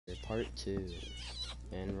part 2,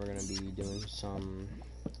 and we're gonna be doing something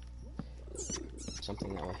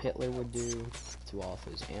that Hitler would do to all of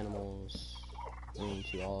his animals,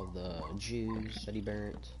 to all of the Jews that he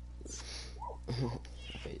burnt.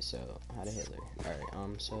 Okay, so how to Hitler.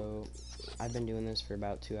 Alright, so I've been doing this for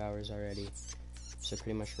about 2 hours already. So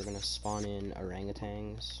pretty much we're gonna spawn in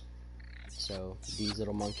orangutans. So these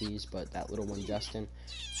little monkeys, but that little one Justin.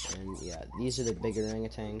 And yeah, these are the big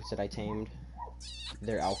orangutans that I tamed.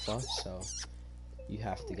 They're alpha, so you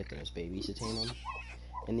have to get those babies to tame them.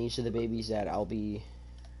 And these are the babies that I'll be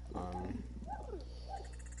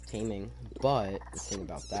taming. But the thing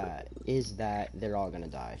about that is that they're all gonna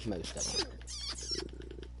die, most of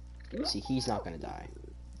them. See, he's not gonna die.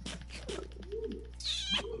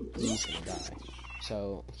 He's gonna die.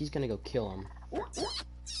 So he's gonna go kill him.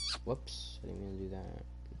 Whoops, I didn't mean to do that.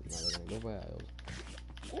 Now they're gonna go wild.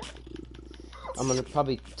 I'm gonna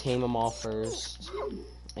probably tame them all first.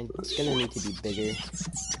 And it's gonna need to be bigger.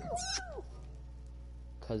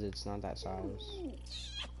 Because it's not that size.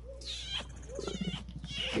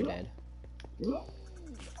 You're dead.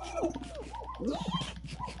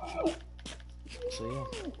 So yeah,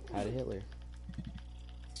 how to Hitler.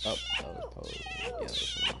 Oh, that was probably, yeah,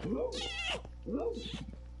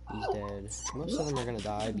 he's dead. Most of them are gonna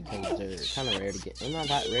die because they're kind of rare to get. They're not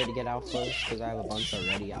that rare to get alphas because I have a bunch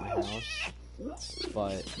already at my house.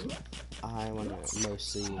 But I want to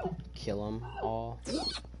mostly kill them all.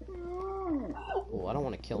 Well, I don't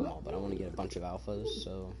want to kill them all, but I want to get a bunch of alphas.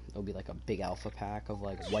 So it'll be like a big alpha pack of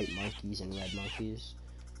like white monkeys and red monkeys.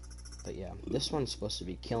 But yeah, this one's supposed to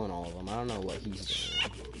be killing all of them. I don't know what he's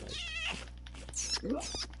doing. But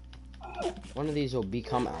one of these will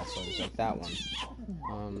become alphas, like that one.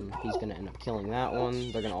 He's gonna end up killing that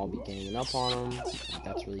one. They're gonna all be ganging up on him.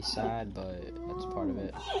 That's really sad, but that's part of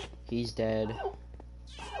it. He's dead.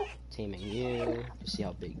 Taming you. To see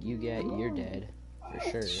how big you get. You're dead, for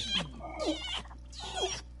sure.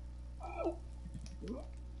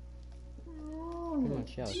 Pretty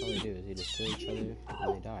much, yeah, that's all they do, is they just kill each other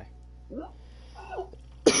and they die.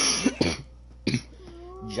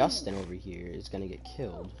 Justin over here is gonna get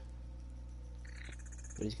killed.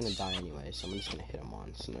 But he's gonna die anyway, so I'm just gonna hit him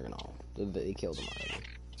once and they're gonna all... They killed him already.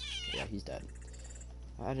 Yeah, he's dead.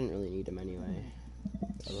 I didn't really need him anyway.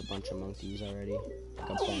 I have a bunch of monkeys already. Like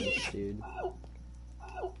a bunch, dude.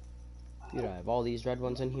 Dude, I have all these red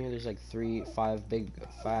ones in here. There's like 5 big,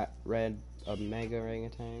 fat, red, mega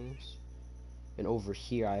orangutans. And over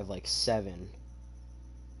here, I have like 7.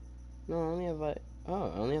 No, I only have like...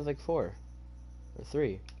 Oh, I only have like 4. Or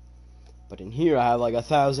 3. But in here, I have like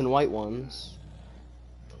 1,000 white ones.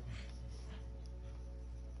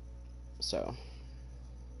 So...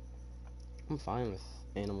 I'm fine with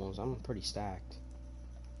animals. I'm pretty stacked.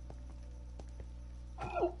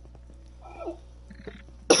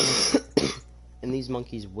 And these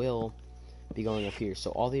monkeys will be going up here. So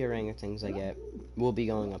all the orangutans I get will be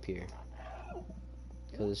going up here.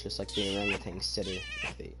 Because it's just like the orangutan sitter.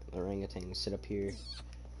 The orangutans sit up here.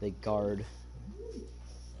 They guard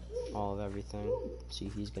all of everything. See,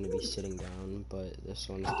 he's going to be sitting down, but this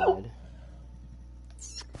one's dead.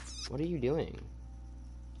 What are you doing?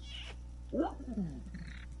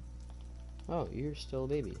 Oh, you're still a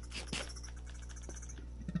baby.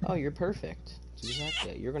 Oh, you're perfect. It's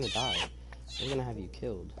exactly it. You're gonna die. We're gonna have you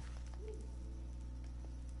killed.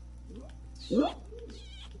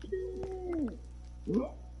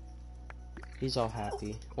 He's all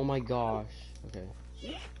happy. Oh my gosh. Okay.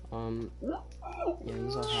 Yeah,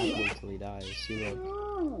 he's all happy until he dies. See, look.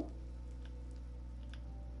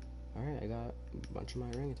 Alright, I got a bunch of my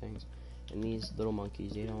orangutans. And these little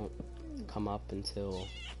monkeys, they don't come up until,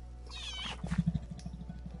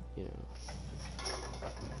 you know,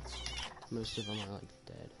 most of them are like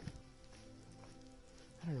dead.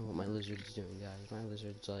 I don't know what my lizard's doing, guys. My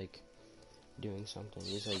lizard's like doing something.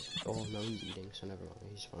 He's like, oh no, he's eating, so never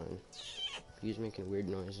mind, he's fine. He's making weird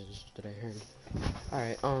noises that I heard.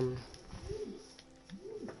 Alright,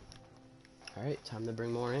 alright, time to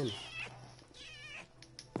bring more in.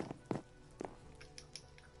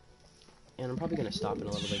 And I'm probably gonna stop in a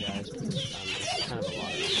little bit, guys, because it's kind of a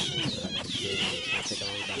lot of things that I have to do, and it's gonna take a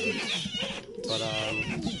long time. But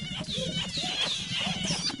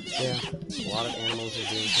yeah, a lot of animals are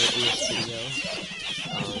being hurt in this video.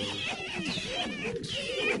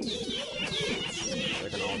 They're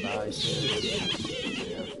gonna all die soon.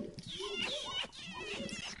 Yeah.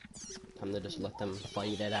 Time to just let them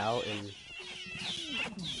fight it out and.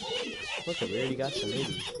 Look, we already got some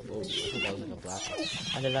babies. Whoa, I think that was like a black one.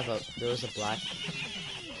 I did have there was a black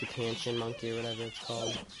Catantian monkey or whatever it's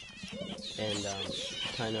called. And,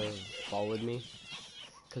 he kind of followed me.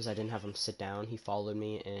 because I didn't have him sit down. He followed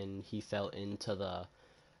me and he fell into the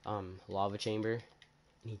lava chamber and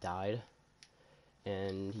he died.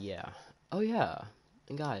 And yeah. Oh yeah.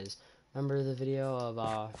 And guys, remember the video of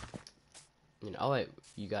oh wait,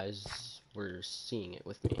 you guys were seeing it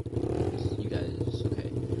with me. You guys, okay.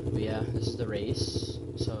 But yeah, this is the race.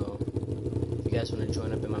 So if you guys want to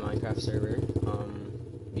join up in my Minecraft server,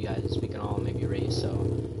 we can all maybe race. So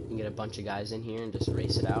you can get a bunch of guys in here and just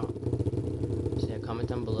race it out. So yeah, comment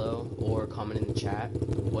down below or comment in the chat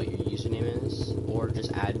what your username is, or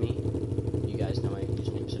just add me. You guys know my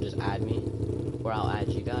username, so just add me, or I'll add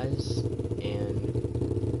you guys, and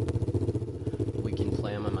we can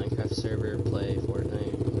play on my Minecraft server, play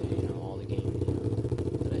Fortnite, play, all the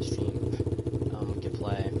games, that I stream. We can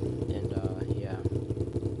play, and, yeah.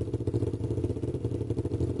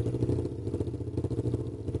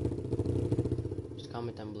 Just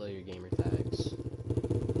comment down below your gamer tags.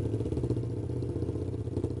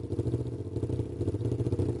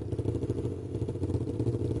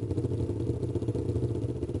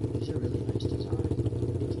 These are really nice design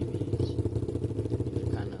ATVs.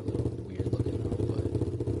 They're kind of a little weird looking though, but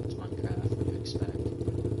it's Minecraft, what do you expect?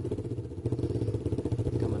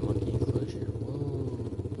 Got my monkey enclosure. Whoa,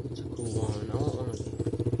 that's a cool one. I want one of these.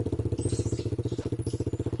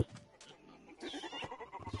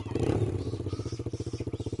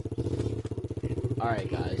 Alright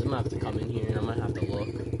guys, I'm gonna have to come in here and I'm gonna have to look.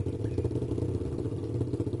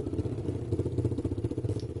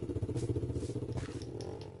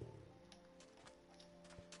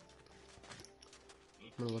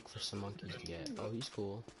 I'm gonna look for some monkeys to get. Oh, he's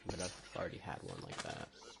cool, but I've already had one like that.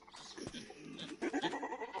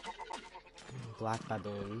 Black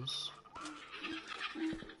baboons.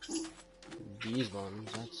 These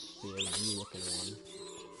ones, that's the OG looking one.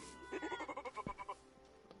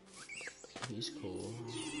 He's cool.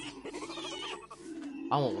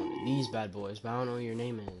 I want one of these bad boys, but I don't know what your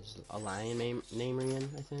name is. A lion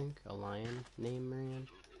Namerian, I think. A lion Namerian.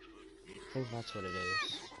 I think that's what it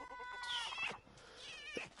is.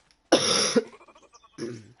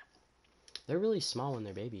 They're really small when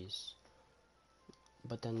they're babies,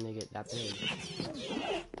 but then they get that big.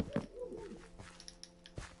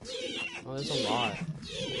 Oh, there's a lot.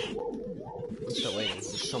 I'm still waiting.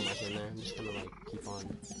 There's so much in there. I'm just gonna keep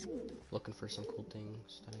on looking for some cool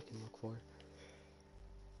things that I can look for.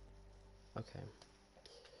 Okay.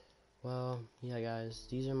 Well, yeah, guys,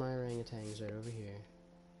 these are my orangutans right over here.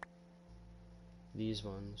 These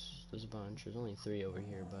ones. There's a bunch. There's only 3 over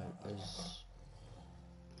here, but there's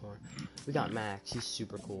more. We got Max. He's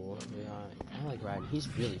super cool. I like riding. He's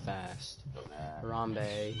really fast.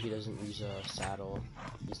 Harambe. He doesn't use a saddle.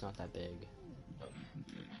 He's not that big.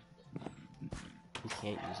 He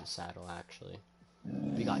can't use a saddle, actually.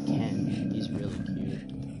 We got Ken. He's really cute.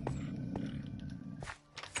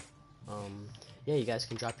 Yeah, you guys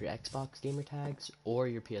can drop your Xbox gamer tags or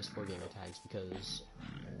your PS4 gamer tags, because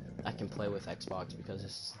I can play with Xbox because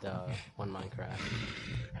this is the one Minecraft.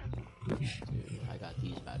 Dude, I got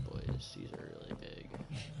these bad boys. These are really big.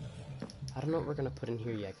 I don't know what we're gonna put in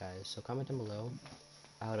here yet, guys, so comment down below.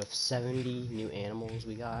 Out of 70 new animals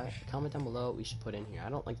we got, comment down below what we should put in here. I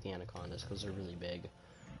don't like the anacondas because they're really big,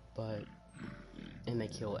 and they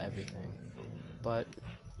kill everything. But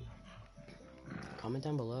comment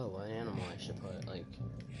down below what animal I should put.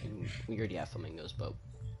 We already have flamingos, but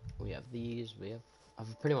we have these.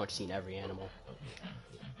 I've pretty much seen every animal.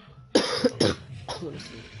 Let me see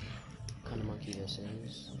what kind of monkey this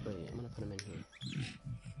is. Wait, I'm gonna put him in here.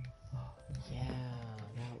 Yeah,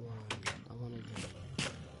 that one. I wanted him.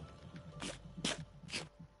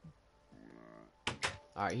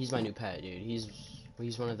 Alright, he's my new pet, dude. He's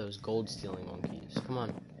one of those gold stealing monkeys. Come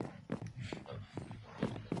on.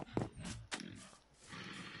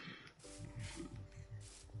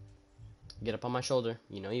 Get up on my shoulder.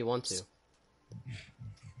 You know you want to.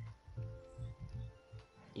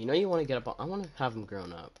 You know you want to get up on... I want to have him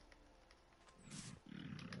grown up.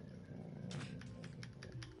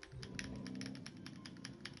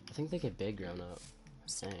 I think they get big grown up. I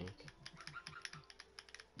think.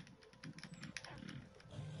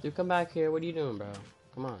 Dude, come back here. What are you doing, bro?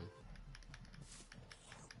 Come on.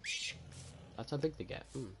 That's how big they get.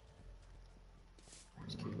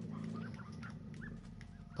 That's cute.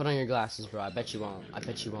 Put on your glasses, bro. I bet you won't. I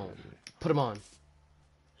bet you won't. Put them on.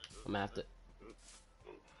 I'm gonna have to...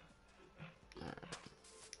 Alright.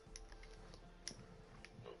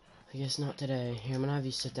 I guess not today. Here, I'm gonna have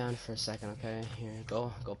you sit down for a second, okay? Here,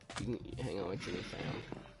 go. You can hang on with your new fam.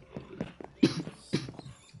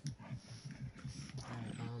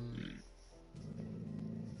 Alright,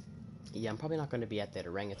 yeah, I'm probably not gonna be at that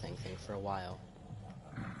orangutan thing for a while.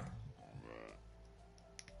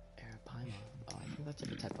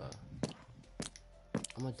 What type of...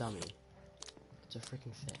 I'm a dummy. It's a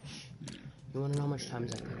freaking fish. You wanna know how much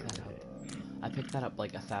times I picked that up? I picked that up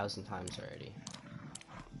like 1,000 times already.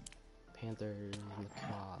 Panthers,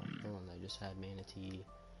 macaque, hold on, I just had manatee,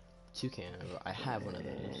 toucan, I have one of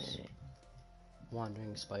those.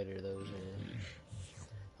 Wandering spider, those are.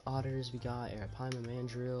 Otters, we got Arapaima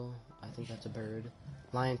mandrill, I think that's a bird.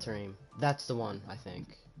 Lion terrame, that's the one, I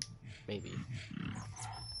think. Maybe.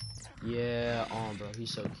 Yeah, oh bro,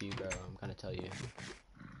 he's so cute, bro, I'm gonna tell you.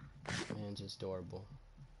 Man's just adorable.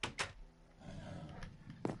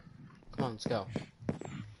 Come on, let's go.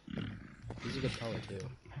 He's a good color too.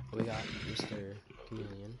 We got Mr.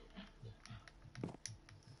 Chameleon.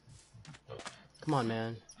 Come on,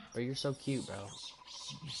 man. Bro, you're so cute, bro.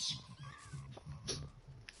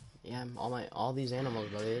 Yeah, all these animals,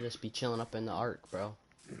 bro, they just be chilling up in the ark, bro.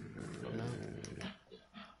 You know?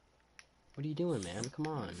 What are you doing, man? Come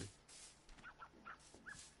on.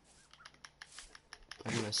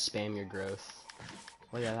 I'm gonna spam your growth.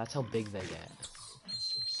 Oh yeah, that's how big they get.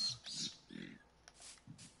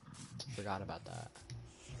 Forgot about that.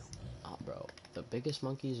 Oh, bro. The biggest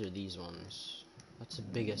monkeys are these ones. That's the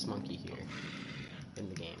biggest monkey here in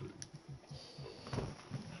the game.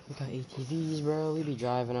 We got ATVs, bro. We be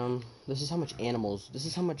driving them. This is how much animals. This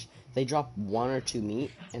is how much they drop 1 or 2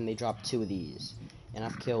 meat, and they drop 2 of these. And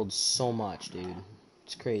I've killed so much, dude.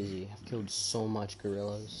 It's crazy. I've killed so much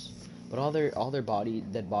gorillas. But all their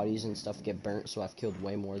dead bodies and stuff get burnt, so I've killed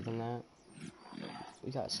way more than that.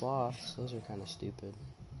 We got sloths. Those are kind of stupid.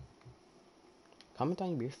 Comment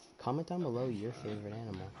down below your favorite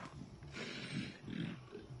animal.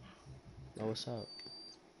 Oh, what's up?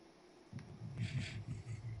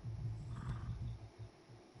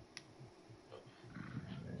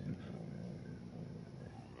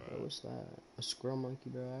 Oh, what's that? A squirrel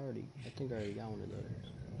monkey, bro? I think I already got one of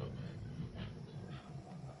those.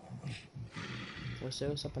 Well, say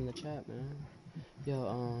what's up in the chat, man.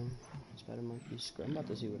 Yo, spider monkey, I'm about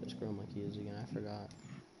to see what a squirrel monkey is again. I forgot.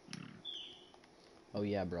 Oh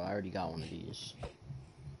yeah, bro. I already got one of these.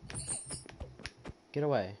 Get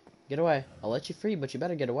away. Get away. I'll let you free, but you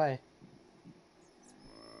better get away.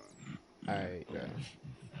 Alright, bro.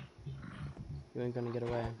 You ain't gonna get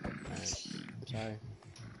away. Alright. I'm sorry.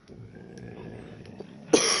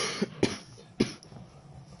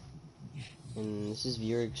 And this is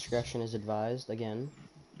viewer discretion is advised, again.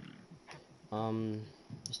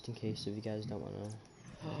 Just in case if you guys don't wanna...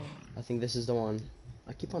 I think this is the one.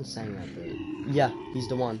 I keep on saying that, but... Yeah, he's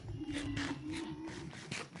the one.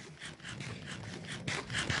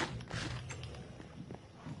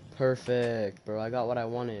 Perfect, bro. I got what I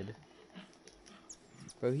wanted.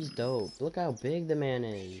 Bro, he's dope. Look how big the man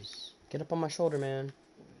is. Get up on my shoulder, man.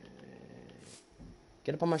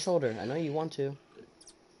 Get up on my shoulder. I know you want to.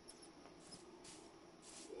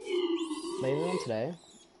 Later on today,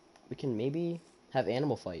 we can maybe have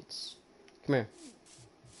animal fights. Come here.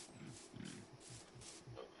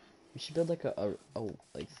 We should build like a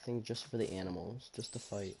like thing just for the animals, just to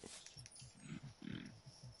fight.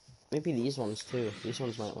 Maybe these ones too. These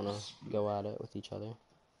ones might want to go at it with each other.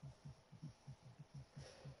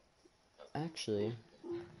 Actually,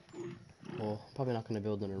 well, probably not going to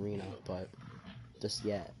build an arena, but just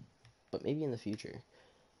yet. But maybe in the future,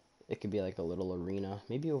 it could be like a little arena.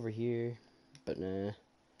 Maybe over here, but nah.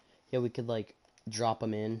 Yeah, we could like drop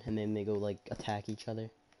them in, and then they go like attack each other.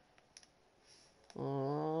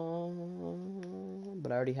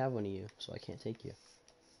 But I already have one of you, so I can't take you.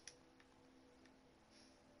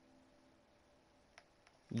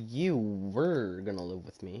 You were gonna live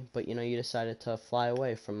with me, but you know, you decided to fly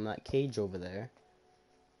away from that cage over there.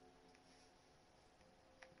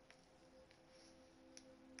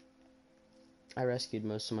 I rescued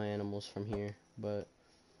most of my animals from here, but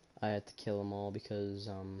I had to kill them all because,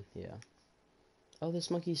 yeah. Oh, this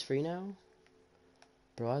monkey's free now?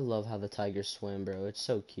 Bro, I love how the tigers swim, bro. It's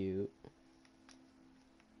so cute.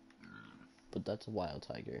 But that's a wild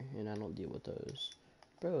tiger, and I don't deal with those.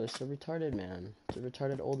 Bro, it's a retarded man. It's a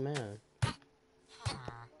retarded old man.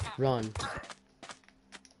 Run.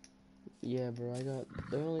 Yeah, bro, I got...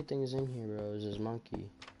 The only things in here, bro, is this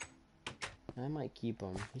monkey. I might keep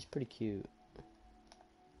him. He's pretty cute.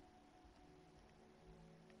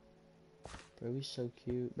 Bro, he's so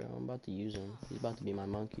cute, bro. I'm about to use him. He's about to be my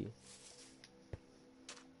monkey.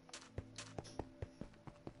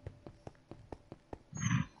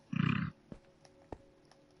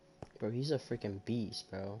 Bro, he's a freaking beast,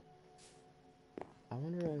 bro. I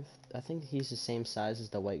wonder if... I think he's the same size as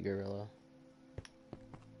the white gorilla.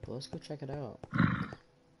 But let's go check it out.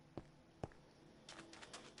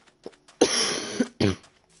 I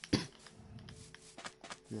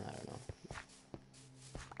don't know.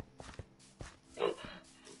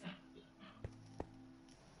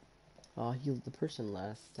 Oh, the person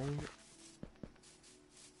left. Dang it.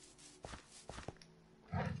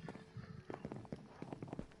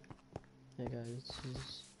 Hey guys, this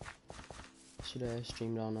is yesterday I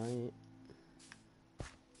streamed all night. If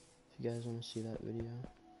you guys want to see that video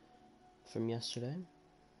from yesterday,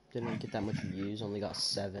 didn't get that much views, only got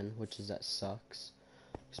 7, that sucks.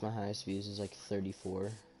 Because my highest views is like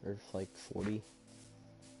 34 or like 40.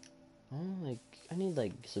 I need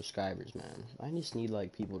like subscribers, man. I just need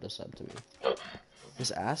like people to sub to me.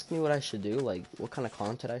 Just ask me what I should do, like what kind of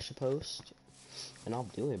content I should post, and I'll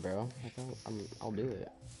do it, bro. I'll do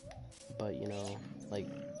it. But you know, like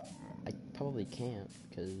I probably can't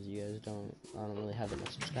because you guys I don't really have that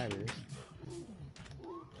much subscribers.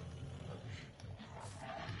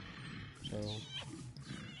 So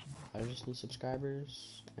I just need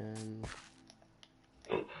subscribers, and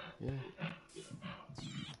yeah.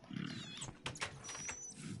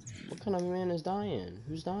 What kind of man is dying?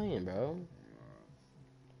 Who's dying, bro?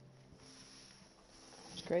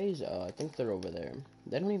 It's crazy. Oh, I think they're over there.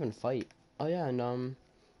 They don't even fight. Oh yeah, and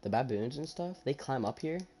the baboons and stuff, they climb up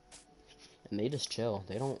here and they just chill.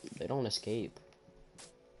 They don't escape.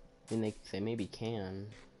 I mean, they maybe can,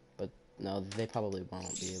 but no, they probably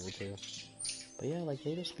won't be able to. But yeah, like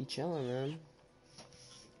they just be chilling, man.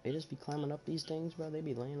 They just be climbing up these things, bro. They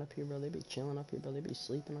be laying up here, bro. They be chilling up here, bro. They be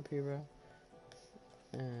sleeping up here, bro.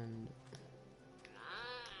 And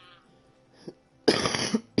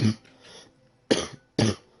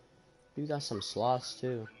we got some sloths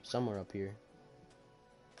too, somewhere up here.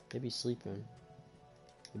 They be sleeping.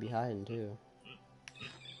 They be hiding too.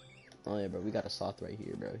 Oh yeah, bro, we got a sloth right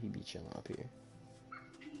here, bro. He be chilling up here.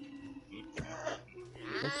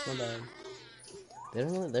 That's not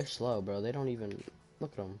bad. They're slow, bro. They don't even,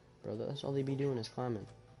 look at them, bro. That's all they be doing is climbing.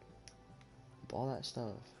 All that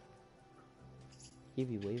stuff. He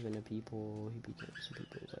be waving to people. He be getting some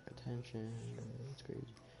people's like attention. It's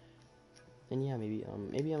crazy. And yeah,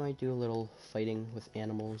 maybe I might do a little fighting with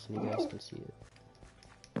animals, and you guys can see it.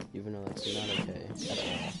 Even though that's not okay at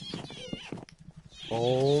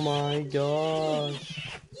all. Oh my gosh.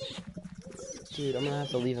 Dude, I'm gonna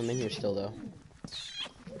have to leave them in here still though.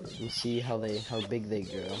 And see how big they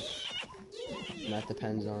grow. And that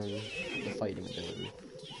depends on the fighting ability.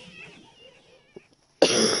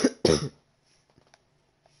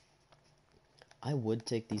 I would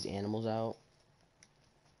take these animals out,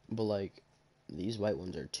 but like these white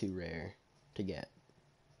ones are too rare to get.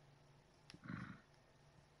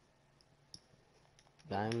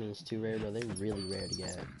 Diamond's too rare, bro. They're really rare to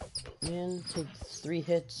get. Man, take 3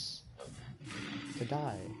 hits to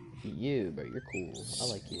die. You, bro, you're cool. I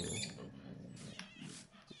like you.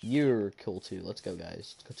 You're cool too. Let's go,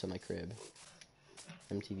 guys. Let's go to my crib.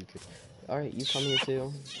 MTV crib. Alright, you come here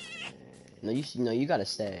too. No, you gotta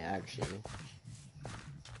stay, actually.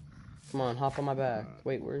 Come on, hop on my back.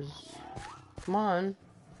 Wait, come on.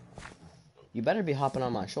 You better be hopping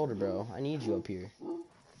on my shoulder, bro. I need you up here.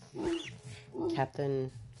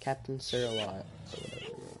 Captain Sir a lot.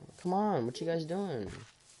 Come on, what you guys doing?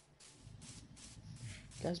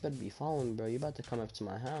 You guys better be following me, bro. You're about to come up to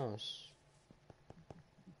my house.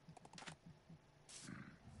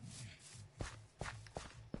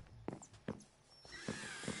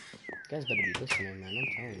 You guys better be listening, man. I'm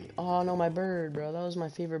telling you. Oh, no, my bird, bro. That was my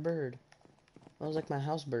favorite bird. That was like my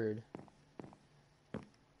house bird.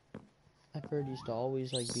 That bird used to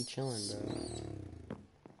always, like, be chilling, bro.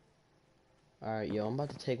 Alright, yo, I'm about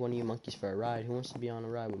to take one of you monkeys for a ride. Who wants to be on a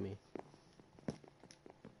ride with me?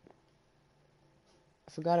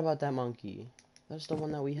 I forgot about that monkey. That's the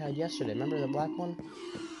one that we had yesterday. Remember the black one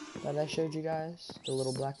that I showed you guys? The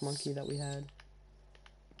little black monkey that we had?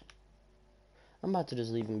 I'm about to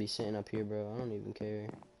just leave him be sitting up here, bro. I don't even care.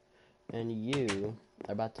 And you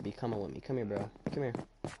are about to be coming with me. Come here, bro. Come here.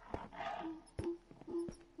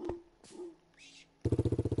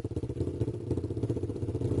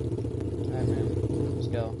 Alright, man. Let's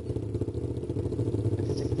go. I have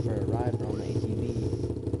to take him for a ride, bro, on the ATV.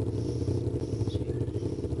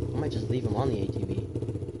 I might just leave him on the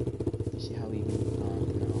ATV. See how he, no,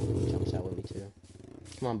 he jumps out with me too.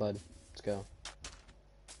 Come on, bud. Let's go.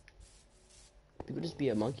 It could just be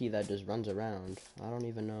a monkey that just runs around. I don't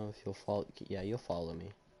even know if he'll follow. Yeah, you'll follow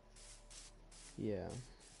me. Yeah.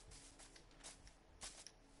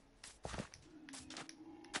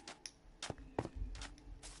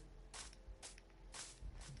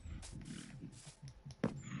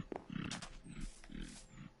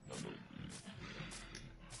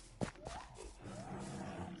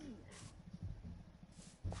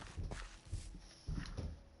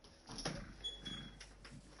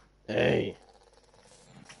 Hey.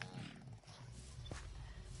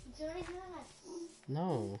 Join us.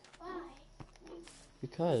 No. Why?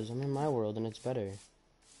 Because I'm in my world and it's better.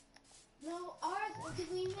 No, ours, because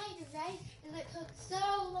we made rice and it took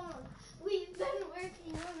so long. We've been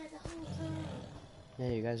working on it the whole time. Yeah,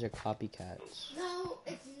 you guys are copycats. No,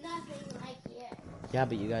 it's nothing like it. Yeah,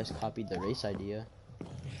 but you guys copied the race idea.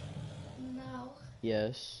 No.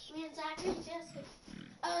 Yes. Me and Zachary just,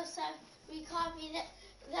 so we copied it,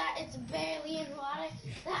 that it's barely in water,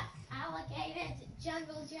 that alligators,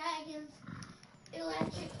 jungle dragons,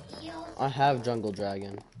 electric eels. I have Jungle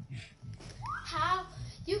Dragon. How?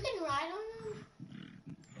 You can ride on them?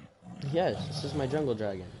 Yes, this is my Jungle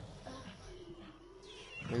Dragon.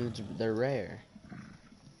 And they're rare.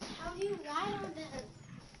 How do you ride on them?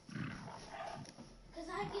 Because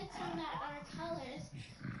I get some that are colors.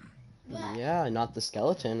 But, Yeah, not the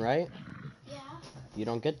skeleton, right? yeah. You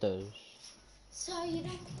don't get those. So you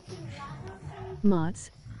don't get to ride on them?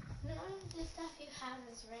 Mods. None of the stuff you have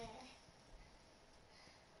is rare.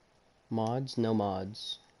 Mods? No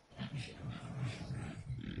mods.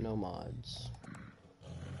 No mods.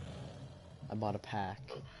 I bought a pack.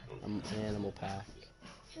 An animal pack.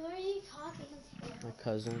 Who are you talking to? My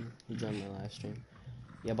cousin, he joined my live stream.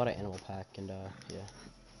 Yeah, I bought an animal pack and yeah.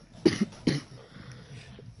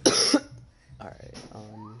 Alright,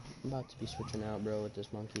 I'm about to be switching out, bro, with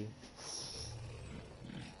this monkey.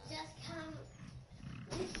 Just come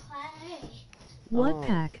and play. What Oh.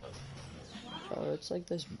 pack? It's like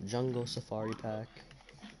this jungle safari pack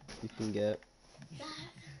you can get.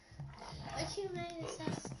 What you made is so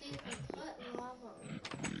stupid. Put love on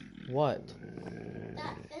What?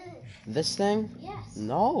 that thing. This thing? Yes.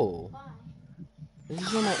 No. Why? This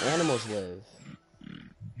is where my animals live.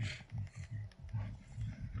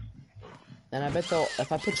 And I bet they'll,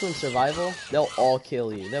 if I put you in survival, they'll all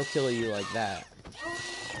kill you. They'll kill you like that.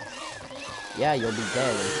 Yeah, you'll be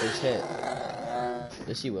dead in the first hit.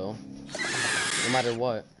 Yes, you will. No matter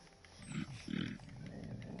what.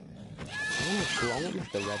 I want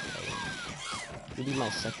like the red color. He'll be my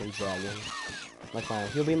second dragon.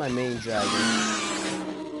 He'll be my main dragon.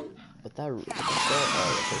 But that, oh,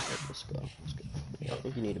 let's go. Yeah, I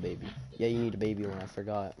think you need a baby. Yeah, you need a baby one, I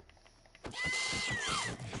forgot.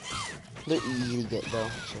 They're easy to get though,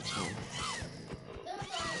 so it's fine.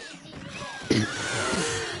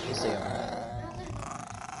 Yes, they are.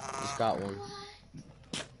 Just got one. What?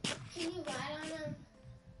 Can you ride on them?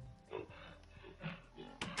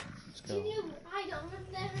 Let's Can go. you ride on them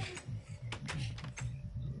then?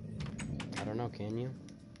 I don't know, can you?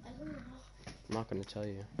 I don't know. I'm not gonna tell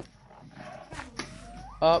you.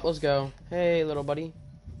 Up, let's go. Hey, little buddy.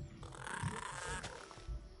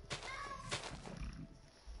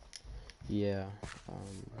 Yeah.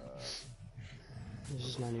 This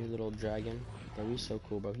is my new little dragon. Bro, he's so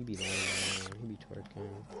cool, bro. He be lying, he be twerking.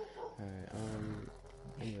 Alright,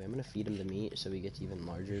 anyway, I'm gonna feed him the meat so he gets even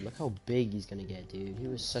larger. Look how big he's gonna get, dude. He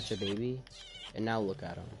was such a baby. And now look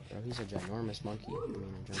at him. Bro, he's a ginormous monkey. I mean,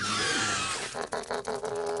 a ginormous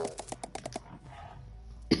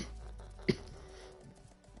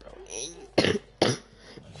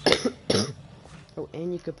Oh,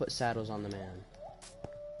 and you could put saddles on the man.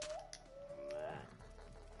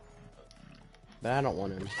 But I don't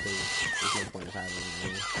want him, because there's no point of having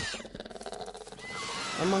him.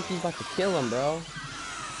 That monkey's about to kill him, bro.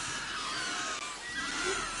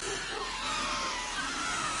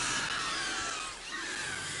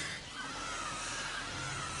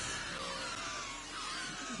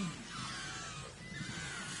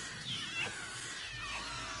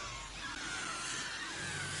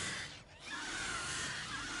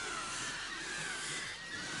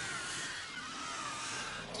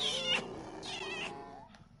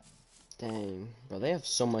 Dang, bro, they have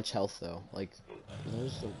so much health though. Like,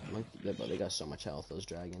 those the monkey, but they got so much health. Those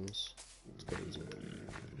dragons, it's crazy.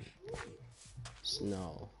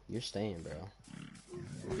 No, you're staying, bro.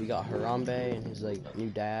 We got Harambe and his like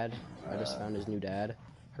new dad. I just found his new dad.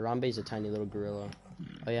 Harambe's a tiny little gorilla.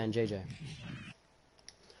 Oh yeah, and JJ.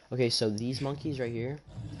 Okay, so these monkeys right here,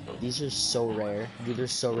 these are so rare. Dude, they're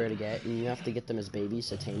so rare to get, and you have to get them as babies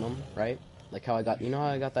to tame them, right? Like how I got, you know how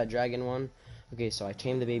I got that dragon one? Okay, so I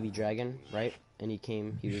tamed the baby dragon, right? And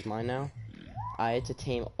he was mine now. I had to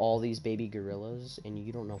tame all these baby gorillas, and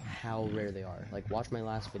you don't know how rare they are. Like, watch my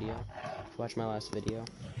last video.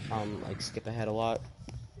 Like, skip ahead a lot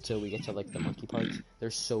till we get to, like, the monkey parts. They're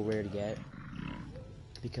so rare to get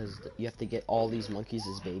because you have to get all these monkeys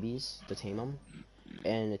as babies to tame them.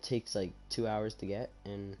 And it takes, like, 2 hours to get,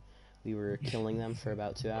 and we were killing them for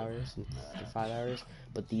about 2 hours, 5 hours.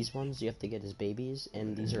 But these ones you have to get as babies,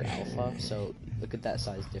 and these are alpha, so look at that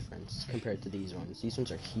size difference compared to these ones. These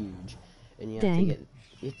ones are huge, and you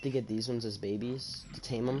have to get these ones as babies to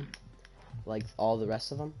tame them. like all the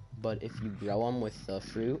rest of them. But if you grow them with the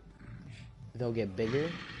fruit, they'll get bigger,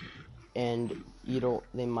 and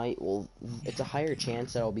they might, well, it's a higher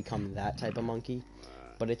chance that it'll become that type of monkey,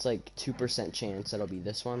 but it's like 2% chance that it'll be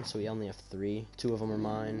this one. So we only have 3. 2 of them are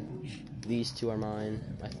mine. These 2 are mine,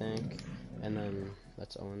 I think, and then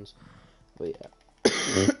that's Owen's. But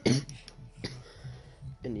yeah.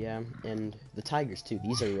 And yeah, and the tigers too.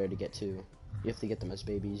 These are rare to get too. You have to get them as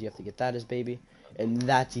babies. You have to get that as baby, and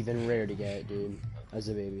that's even rare to get, dude, as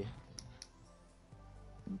a baby.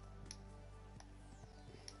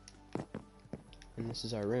 And this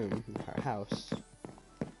is our room, our house.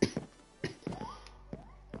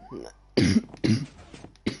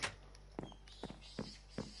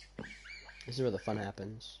 This is where the fun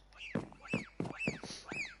happens.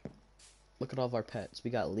 Look at all of our pets. We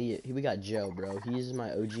got we got Joe, bro. He's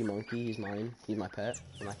my OG monkey. He's mine. He's my pet.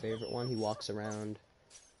 My favorite one. He walks around,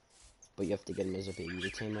 but you have to get him as a baby to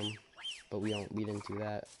tame him. But we didn't do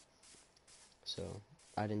that. So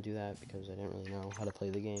I didn't do that because I didn't really know how to play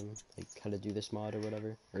the game, like how to do this mod or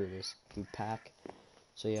whatever, or this pack.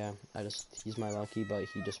 So yeah, he's my monkey, but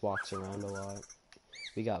he just walks around a lot.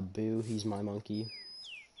 We got Boo. He's my monkey.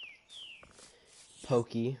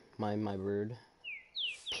 Pokey, my bird.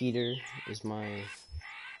 Peter is my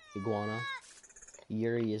iguana.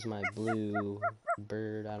 Yuri is my blue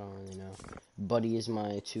bird. I don't really know. Buddy is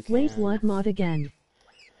my toucan. Wait, what mod again?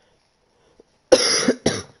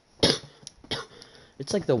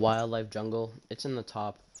 It's like the wildlife jungle. It's in the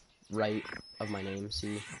top right of my name.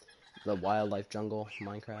 See? The wildlife jungle,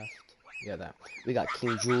 Minecraft. Yeah, that. We got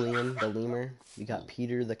King Julian, the lemur. We got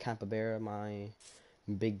Peter, the capybara, my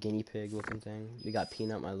big guinea pig looking thing. We got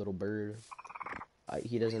Peanut, my little bird.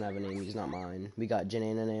 He doesn't have a name, he's not mine. We got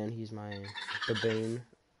Janananan, he's my baboon.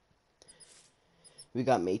 We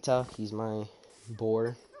got Meta, he's my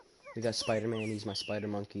boar. We got Spider-Man, he's my spider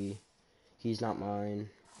monkey. He's not mine.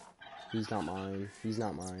 He's not mine. He's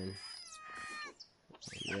not mine.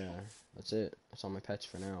 Yeah, that's it. That's all my pets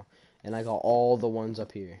for now. And I got all the ones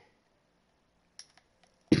up here.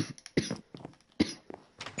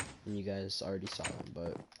 And you guys already saw them,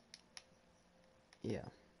 but yeah.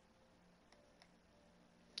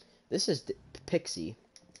 This is Pixie.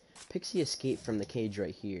 Pixie escaped from the cage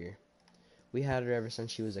right here. We had her ever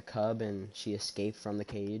since she was a cub, and she escaped from the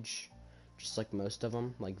cage, just like most of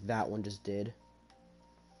them. Like that one just did.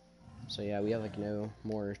 So yeah, we have like no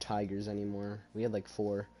more tigers anymore. We had like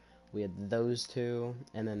 4. We had those 2,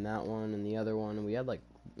 and then that one, and the other one. And we had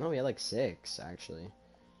like 6 actually.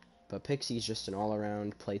 But Pixie's just an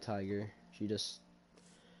all-around play tiger. She just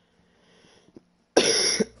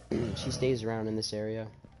she stays around in this area.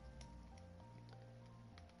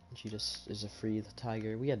 She just is a free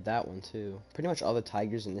tiger. We had that one too. Pretty much all the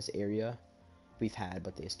tigers in this area we've had,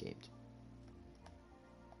 but they escaped.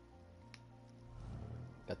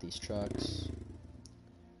 Got these trucks.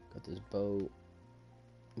 Got this boat.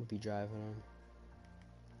 We'll be driving on.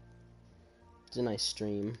 It's a nice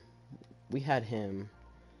stream. We had him,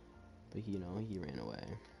 but you know, he ran away.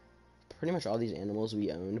 Pretty much all these animals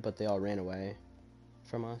we owned, but they all ran away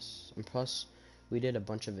from us. And plus, we did a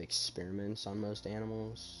bunch of experiments on most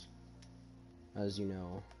animals. As you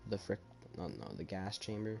know, the gas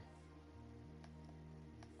chamber.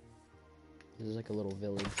 This is like a little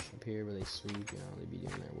village up here where they sleep, you know, they be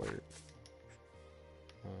doing their work.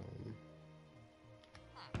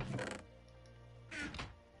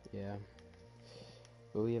 Yeah.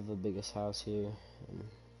 But we have the biggest house here.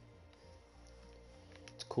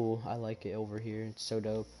 It's cool. I like it over here. It's so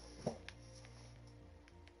dope.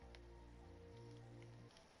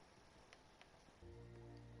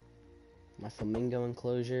 My flamingo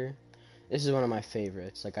enclosure. This is one of my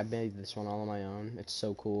favorites. Like, I made this one all on my own. It's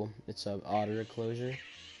so cool. It's a otter enclosure.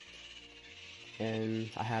 And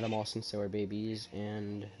I had them all since they were babies,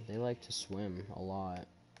 and they like to swim a lot.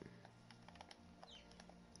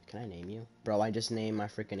 Can I name you? Bro, I just named my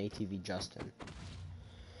freaking ATV Justin.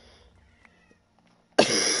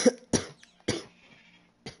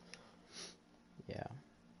 Yeah.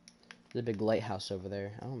 There's a big lighthouse over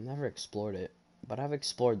there. I've never explored it, but I've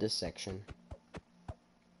explored this section.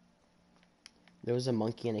 There was a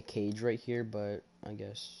monkey in a cage right here, but I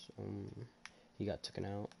guess he got taken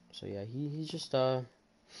out. So yeah, he's just an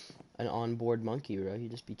onboard monkey, bro. He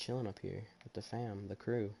just be chilling up here with the fam, the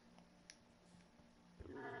crew.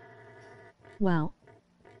 Wow.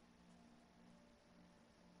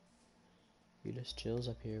 He just chills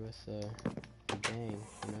up here with the gang,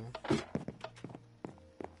 you know.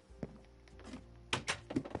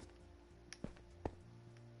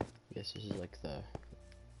 I guess this is like the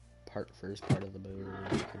first part of the boat, where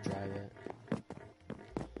you can drive it.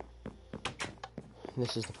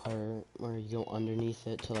 This is the part where you go underneath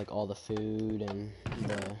it to like all the food and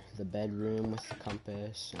the bedroom with the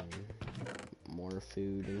compass and more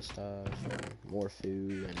food and stuff, and more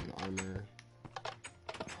food and armor.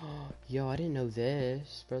 Yo, I didn't know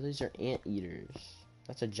this. Bro, these are anteaters.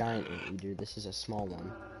 That's a giant anteater. This is a small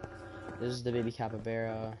one. This is the baby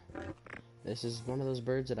capybara. This is one of those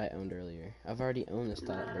birds that I owned earlier. I've already owned this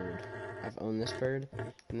bird. I've owned this bird,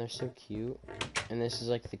 and they're so cute. And this is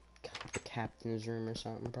like the captain's room or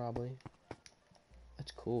something, probably.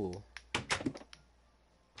 That's cool. I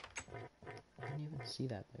didn't even see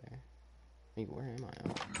that there. Wait, where am I?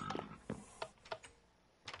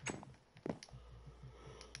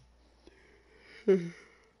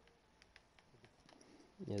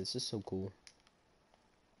 Yeah, this is so cool.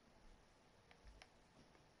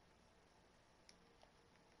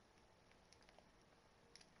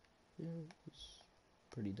 Yeah, it's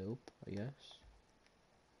pretty dope, I guess.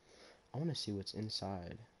 I want to see what's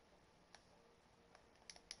inside.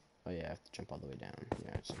 Oh yeah, I have to jump all the way down.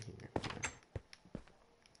 Yeah, it's in here. Yeah.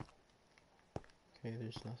 Okay,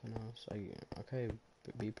 there's nothing else. Okay,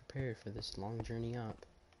 be prepared for this long journey up.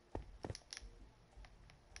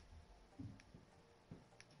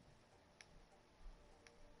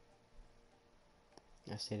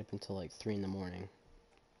 I stayed up until like 3 in the morning.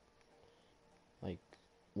 Like,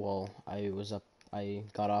 well, I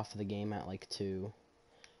got off of the game at like 2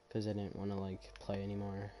 because I didn't want to like play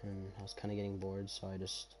anymore, and I was kind of getting bored, so I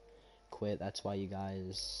just quit. That's why you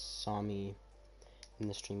guys saw me in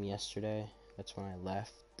the stream yesterday. That's when I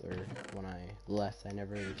left, or when I left, I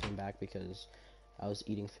never really came back because I was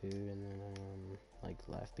eating food, and then I like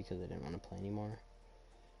left because I didn't want to play anymore.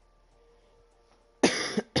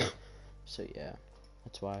 So yeah,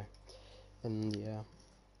 that's why. And yeah.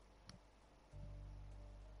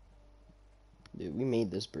 Dude, we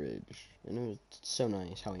made this bridge, and it was so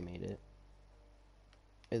nice how we made it.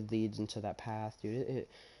 It leads into that path, dude.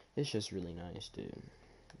 It's just really nice, dude.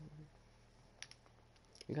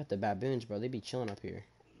 We got the baboons, bro. They be chilling up here.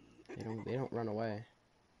 They don't run away.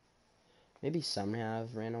 Maybe some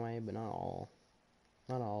have ran away, but not all.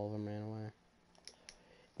 Not all of them ran away.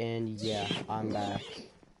 And yeah, I'm back.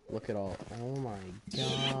 Look at all. Oh my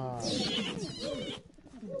god.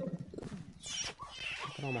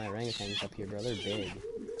 Look at all my orangutans up here, bro. They're big.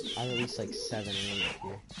 I have at least like 7 of them up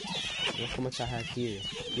here. Look how much I have here.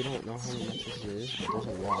 You don't know how much this is, but there's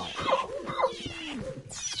a lot.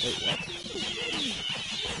 Wait, what?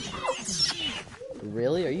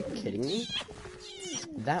 Really? Are you kidding me?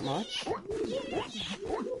 That much?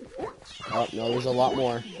 Oh, no, there's a lot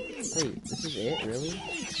more. Wait, this is it? Really?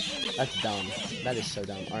 That's dumb. That is so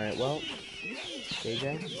dumb. Alright, well,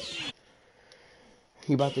 JJ,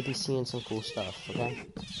 you're about to be seeing some cool stuff, okay?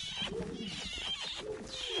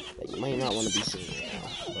 That you might not want to be seeing right now,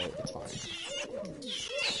 but it's fine.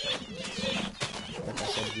 Like I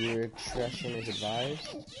said, viewer discretion is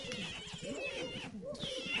advised.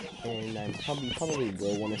 And I probably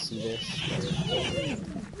will want to see this.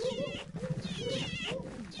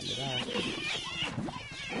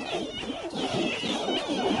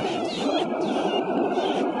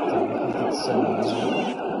 It's so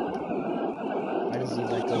easy. I just leave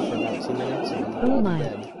that go for about 2 minutes and then I'll be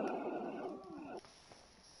dead.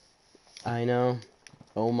 I know.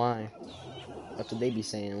 Oh my. That's what they be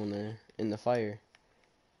saying when they're in the fire.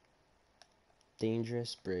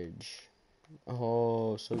 Dangerous bridge.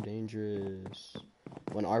 Oh, so dangerous.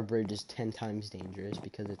 When our bridge is 10 times dangerous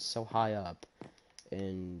because it's so high up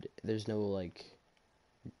and there's no like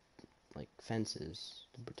fences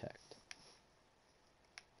to protect.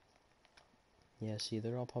 Yeah, see,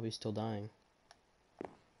 they're all probably still dying.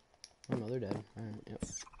 Oh no, they're dead. Alright, yep.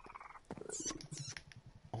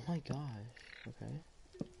 Oh my gosh, okay.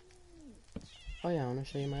 Oh yeah, I want to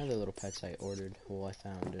show you my other little pets I ordered, well I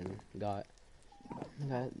found and got. I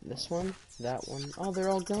got this one, that one. Oh, they're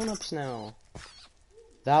all grown-ups now.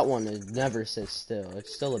 That one never sits still.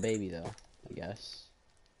 It's still a baby though, I guess.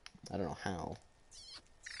 I don't know how.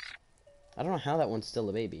 I don't know how that one's still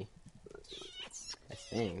a baby. I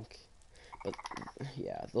think. But,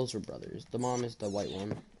 yeah, those were brothers. The mom is the white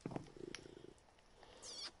one.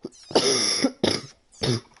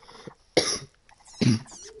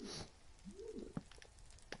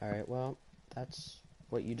 Alright, well, that's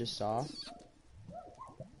what you just saw.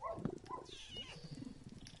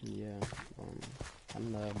 Yeah,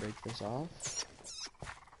 I'm gonna break this off.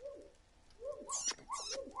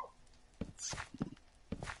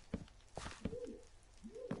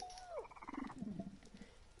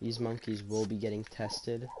 These monkeys will be getting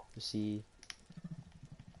tested to see.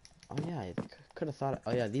 Oh yeah, I could have thought.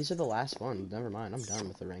 Oh yeah, these are the last ones. Never mind, I'm done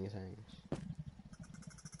with the orangutans.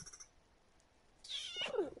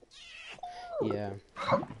 Yeah.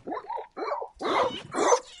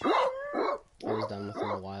 I was done with them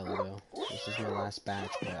a while ago. This is my last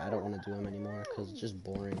batch, but I don't want to do them anymore because it's just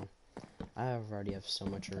boring. I already have so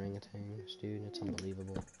much orangutans, dude. It's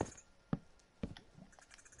unbelievable.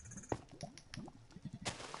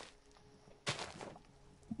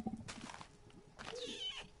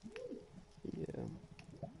 Yeah.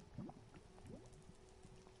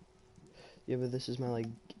 Yeah, but this is my, like,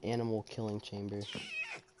 animal killing chamber.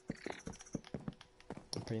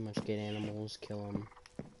 I pretty much get animals, kill them,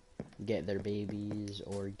 get their babies,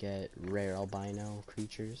 or get rare albino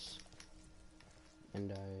creatures.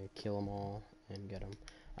 And I kill them all and get them.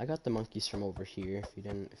 I got the monkeys from over here,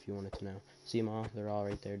 if you wanted to know. See them all? They're all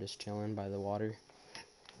right there just chilling by the water.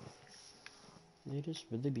 They just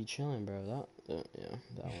really be chilling, bro. Yeah,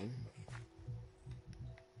 that one.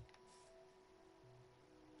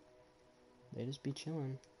 They just be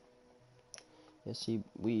chilling. Yeah, see,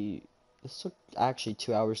 this took actually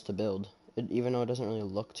 2 hours to build. Even though it doesn't really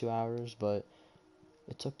look 2 hours, but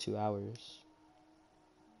it took 2 hours.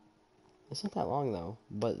 It's not that long though,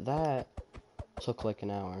 but that took like an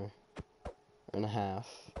hour and a half.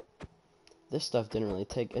 This stuff didn't really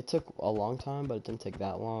take, it took a long time, but it didn't take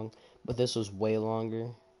that long. But this was way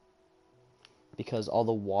longer because all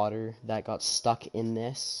the water that got stuck in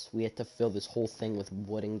this, we had to fill this whole thing with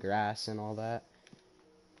wood and grass and all that.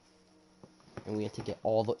 And we had to get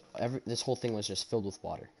this whole thing was just filled with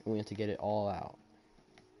water, and we had to get it all out.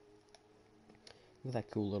 Look at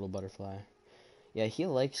that cool little butterfly. Yeah, he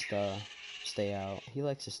likes to stay out. He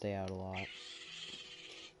likes to stay out a lot.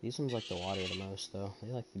 These ones like the water the most, though.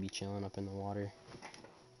 They like to be chilling up in the water.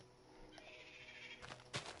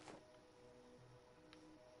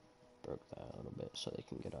 Broke that a little bit so they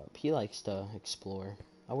can get up. He likes to explore.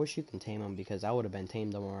 I wish you can tame him, because I would have been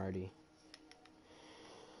tamed him already.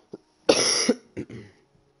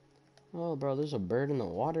 Oh, bro, there's a bird in the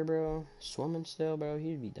water, bro. Swimming still, bro.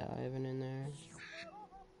 He'd be diving in there.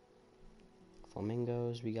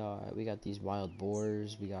 Flamingos. We got these wild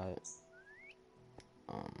boars. We got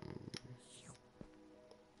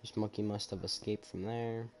this monkey must have escaped from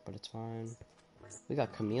there, but it's fine. We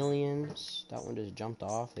got chameleons. That one just jumped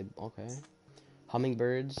off. Okay.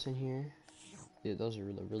 Hummingbirds in here. Yeah, those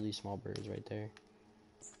are the really small birds right there.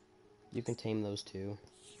 You can tame those too,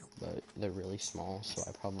 but they're really small, so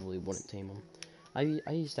I probably wouldn't tame them.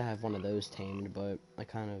 I used to have one of those tamed, but it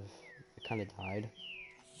kind of died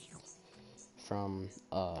from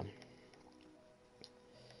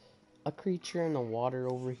a creature in the water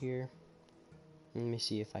over here. Let me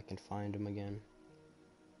see if I can find him again.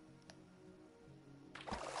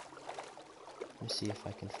 Let me see if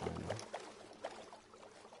I can find him.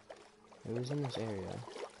 It was in this area.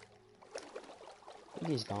 I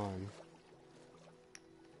think he's gone.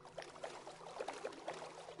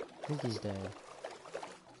 I think he's dead.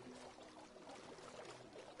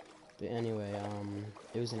 But anyway,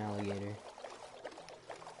 it was an alligator.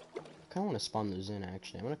 I kinda wanna spawn those in,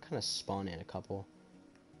 actually. I'm gonna kinda spawn in a couple.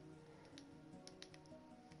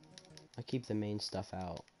 I keep the main stuff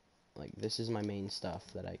out. Like, this is my main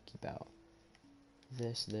stuff that I keep out.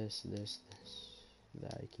 This.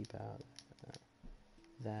 That I keep out.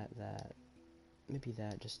 That. Maybe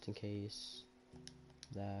that, just in case.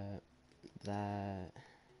 That.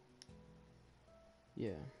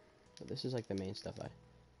 Yeah. But this is like the main stuff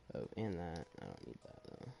oh, and that. I don't need that,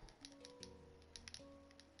 though.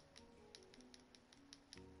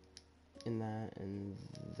 And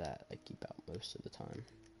that I keep out most of the time.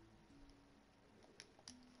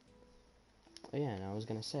 Oh yeah, and I was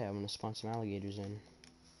gonna say, I'm gonna spawn some alligators in.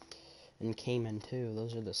 And caiman too,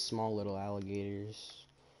 those are the small little alligators.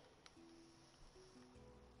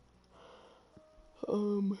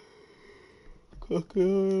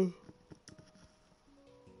 Crocodile.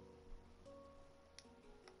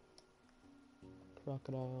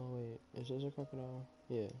 Crocodile, wait, is this a crocodile?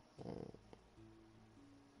 Yeah, alright.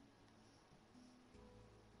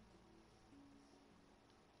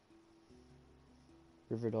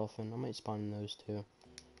 River dolphin, I might spawn in those too.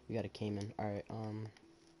 We got a caiman. Alright, I'm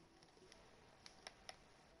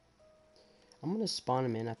gonna spawn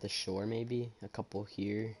them in at the shore, maybe. A couple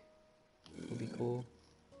here. Would be cool.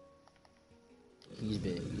 He's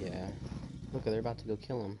big, yeah. Look, they're about to go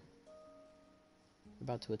kill him. They're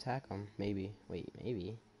about to attack him. Maybe. Wait,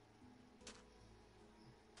 maybe.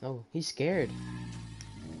 Oh, he's scared.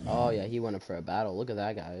 Oh, yeah, he went up for a battle. Look at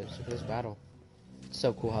that, guys. Look at this battle. It's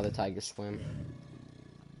so cool how the tigers swim.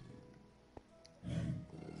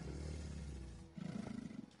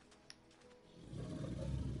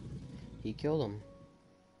 He killed him.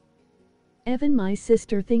 Evan, my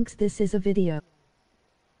sister thinks this is a video.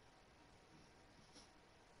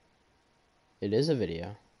 It is a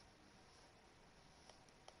video.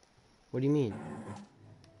 What do you mean?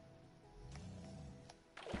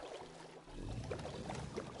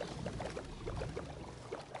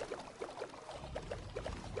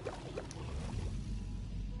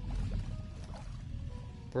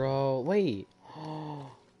 Bro, wait.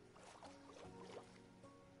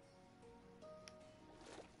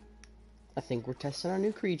 I think we're testing our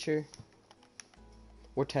new creature.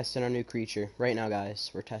 We're testing our new creature right now,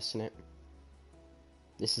 guys. We're testing it.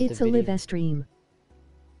 This is It's the a video. live stream.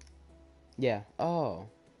 Yeah. Oh,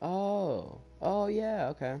 yeah.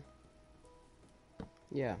 Okay.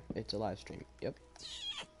 Yeah, it's a live stream. Yep.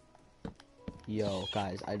 Yo,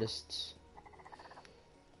 guys,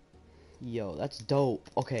 Yo, that's dope.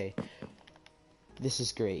 Okay. This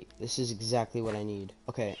is great. This is exactly what I need.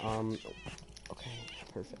 Okay, okay,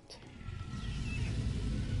 perfect.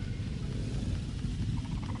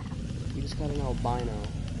 We just got an albino.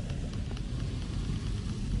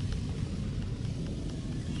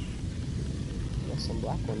 Got some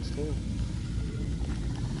black ones too.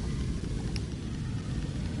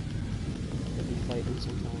 They'll be fighting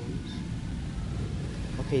sometimes.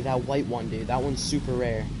 Okay, that white one, dude. That one's super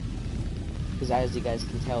rare. Because as you guys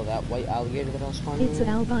can tell, that white alligator that I was finding. It's an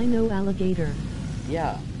albino alligator.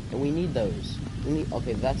 Yeah, and we need those.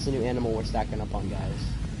 Okay, that's the new animal we're stacking up on, guys.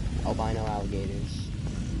 Albino alligators.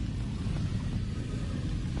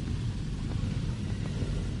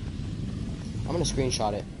 I'm gonna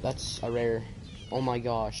screenshot it. That's a rare. Oh my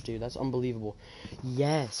gosh, dude, that's unbelievable.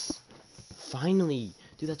 Yes, finally,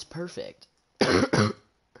 dude, that's perfect.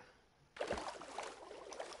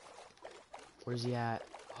 Where's he at?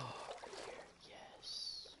 Oh, right here.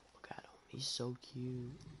 Yes. Look at him. He's so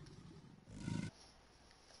cute.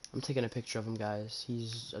 I'm taking a picture of him, guys.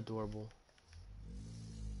 He's adorable.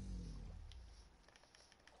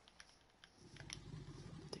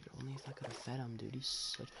 Dude, only if I could have fed him, dude.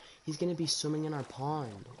 He's gonna be swimming in our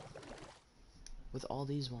pond with all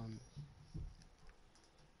these ones.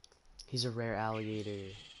 He's a rare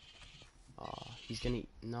alligator. Aw, he's gonna.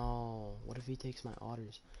 No. What if he takes my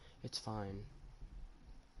otters? It's fine.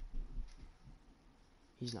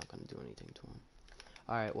 He's not gonna do anything to him.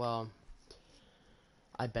 Alright, well.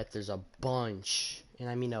 I bet there's a bunch, and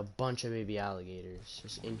I mean a bunch of baby alligators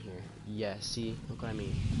just in here. Yeah, see? Look what I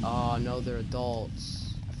mean. Oh, no, they're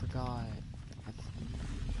adults. I forgot.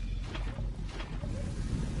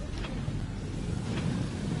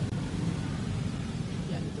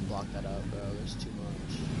 Yeah, I need to block that out, bro. There's too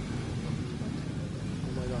much.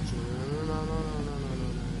 Oh my gosh. No.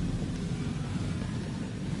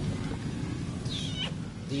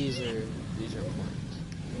 These are important.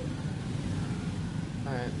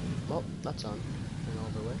 Alright, well, that's on and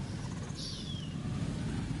over with.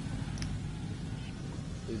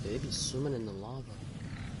 Dude, they be swimming in the lava.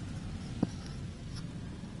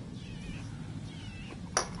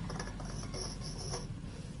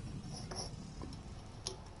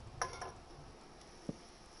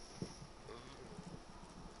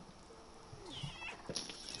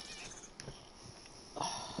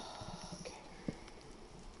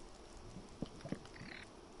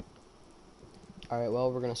 Alright,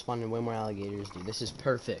 well, we're gonna spawn in way more alligators, dude. This is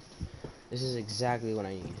perfect. This is exactly what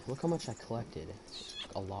I need. Look how much I collected.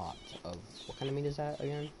 A lot of... What kind of meat is that,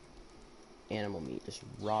 again? Animal meat. Just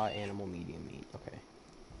raw animal medium meat. Okay.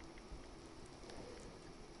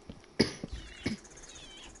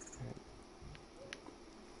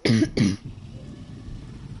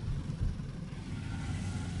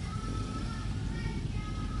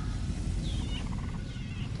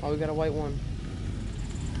 Oh, we got a white one.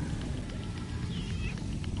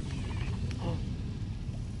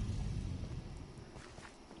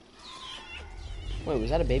 Wait,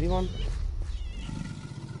 was that a baby one?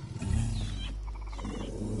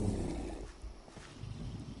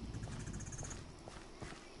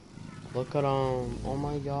 Look at him. Oh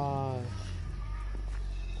my gosh.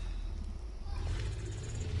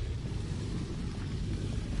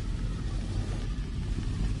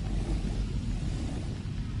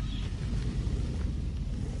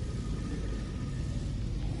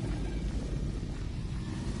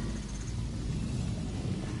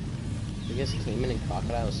 I guess caiman and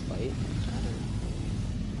crocodiles fight? I don't know.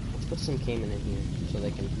 Let's put some caiman in here so they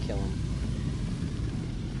can kill him.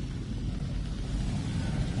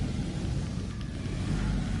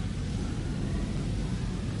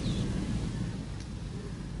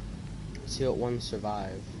 Let's see what ones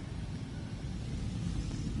survive.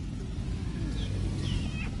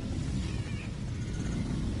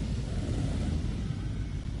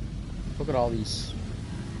 Look at all these.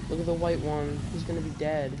 Look at the white one. He's gonna be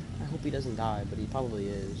dead. I hope he doesn't die, but he probably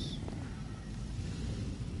is.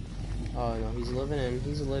 Oh no, he's living.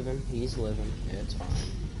 He's living. Yeah, it's fine.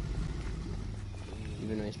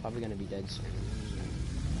 Even though he's probably gonna be dead soon.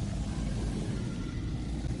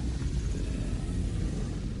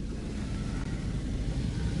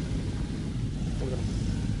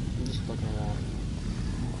 I'm just looking around.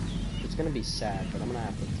 It's gonna be sad, but I'm gonna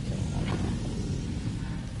have to kill him.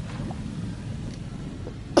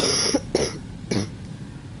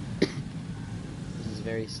 This is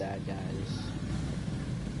very sad, guys.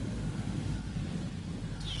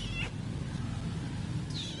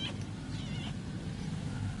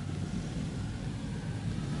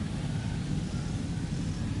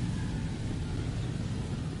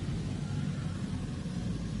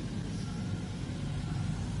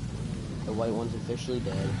 The white one's officially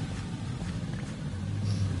dead.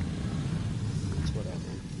 It's whatever.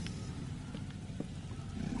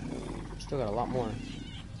 Still got a lot more.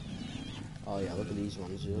 Oh yeah, look at these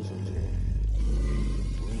ones. Those ones are...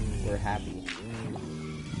 We're happy.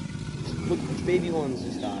 Look which baby ones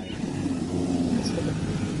just died. Let's look at them.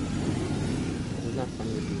 It's not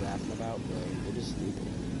funny to be laughing about, but they're just stupid.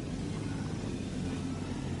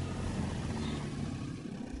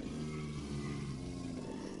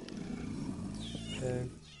 Okay,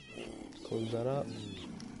 close that up.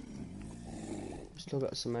 Still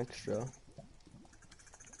got some extra.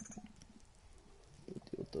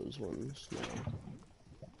 Deal with those ones now.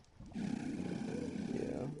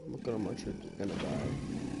 Yeah, look at how much are gonna die.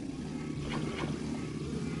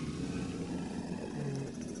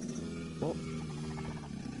 Well,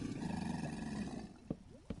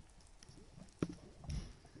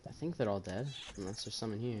 I think they're all dead, unless there's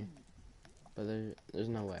some in here. But there's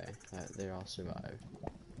no way that they all survive.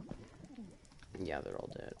 Yeah, they're all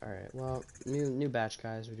dead. Alright, well, new batch,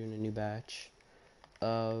 guys. We're doing a new batch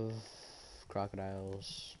of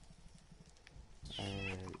crocodiles.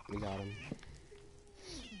 And we got them.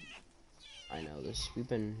 I know this.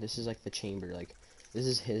 This is like the chamber. Like, this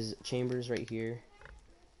is his chambers right here.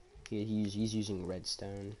 He's using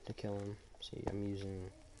redstone to kill him. See, I'm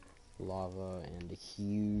using lava and a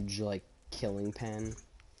huge, like, killing pen.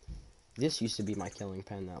 This used to be my killing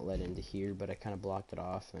pen that led into here, but I kind of blocked it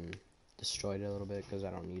off and destroyed it a little bit because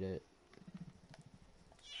I don't need it.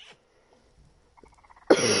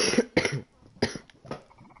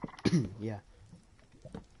 Yeah.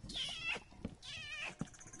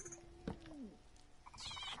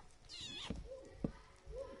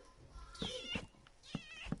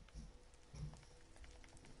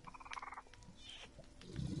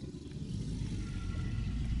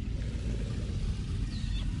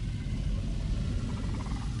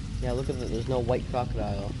 Yeah, look at that. There's no white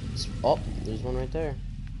crocodile. Oh, there's one right there.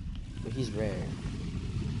 But he's rare.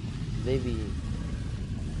 Baby.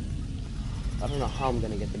 I don't know how I'm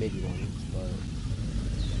gonna get the baby ones, but.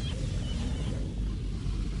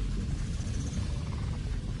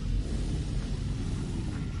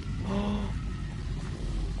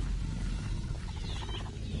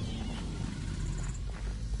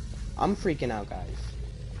 I'm freaking out, guys.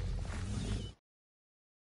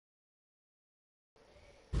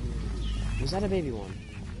 Was that a baby one?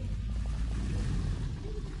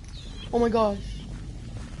 Oh my gosh.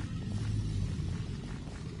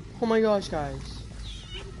 Oh my gosh, guys.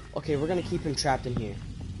 Okay, we're gonna keep him trapped in here.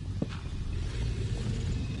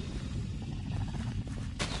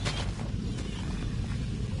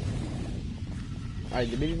 Alright,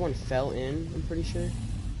 the baby one fell in, I'm pretty sure.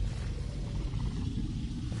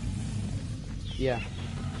 Yeah.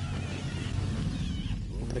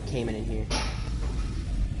 Put a caiman in here.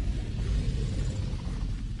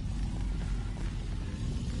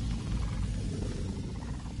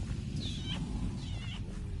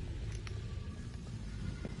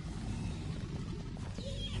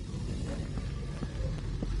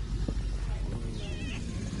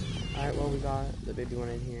 Alright, well, we got the baby one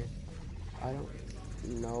in here. I don't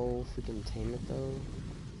know if we can tame it though.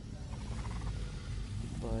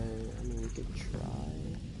 But, I mean, we could try.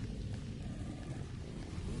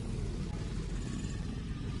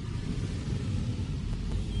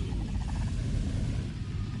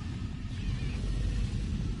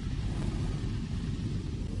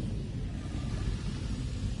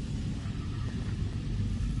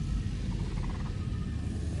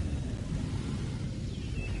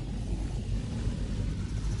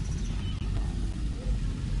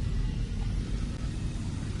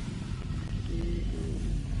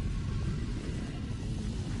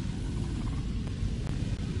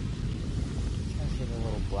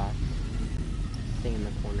 Black thing in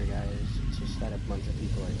the corner, guys. It's just that a bunch of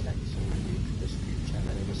people are texting this group chat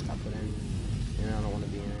that I just got put in, and I don't want to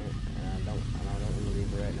be in it, and I don't want to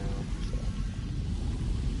leave it right now. So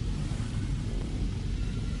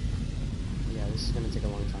is gonna take a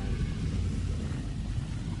long time.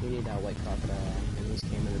 We need that white crocodile, and these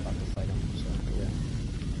caiman are about to fight him, so yeah.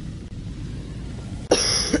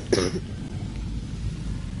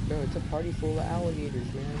 Bro, it's a party full of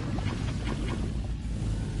alligators, man.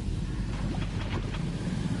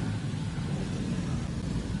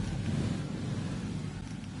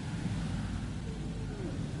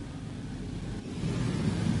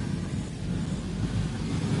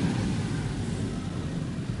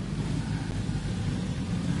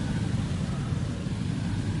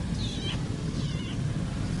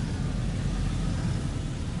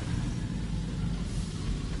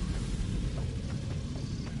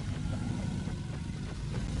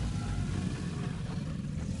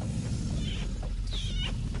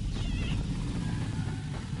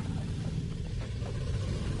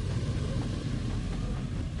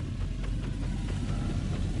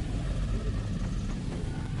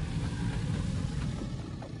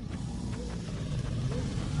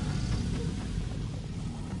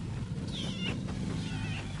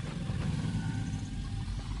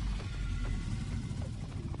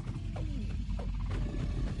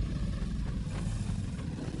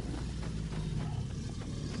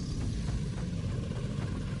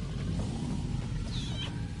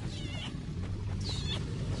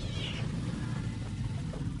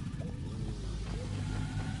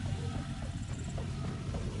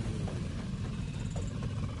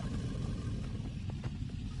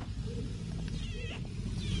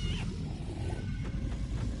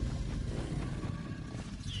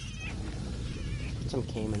 Some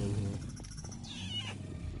caiman in here.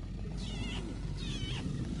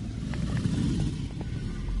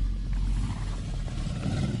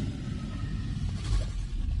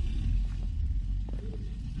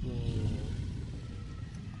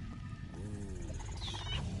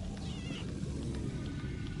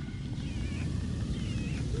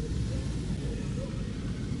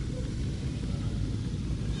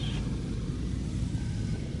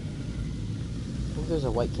 I think there's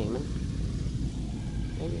a white caiman.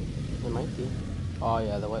 Maybe. It might be. Oh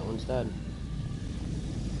yeah, the white one's dead.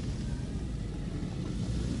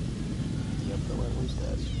 Yep, the white one's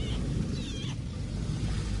dead.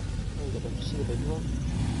 Oh, did you see the baby one?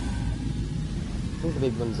 I think the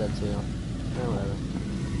baby one's dead too. Oh, whatever.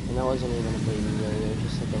 And that wasn't even a baby really, it was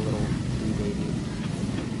just like a little wee baby.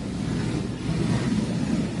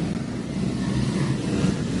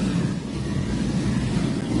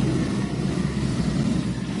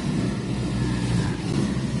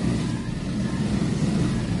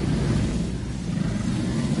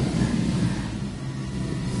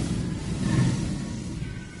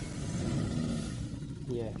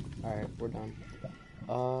 Yeah, alright, we're done.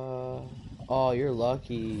 Oh, you're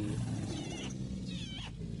lucky.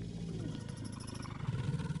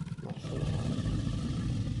 Not so bad.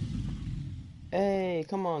 Hey,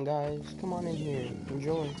 come on guys, come on in here,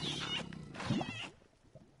 enjoy.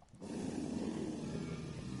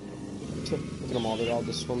 Look at them all, they're all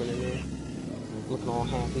just swimming in there, looking all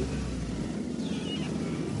happy.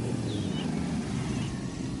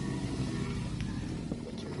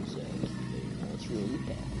 That's really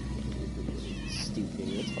bad. Stupid,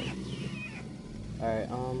 it's fine. Alright,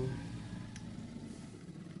 oh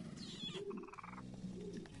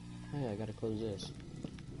yeah, I gotta close this.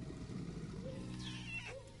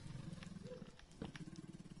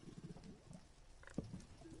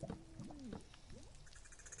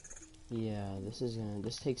 Yeah,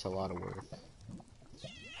 this takes a lot of work.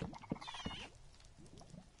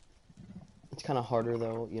 It's kind of harder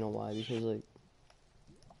though, you know why? Because like,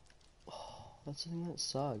 oh, that's the thing that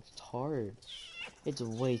sucks. It's hard. It's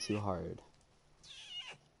way too hard.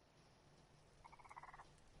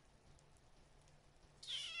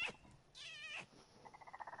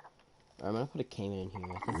 Alright, I'm gonna put a caiman in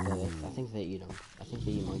here. I think they eat them. I think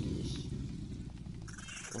they eat monkeys.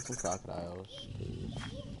 And some crocodiles.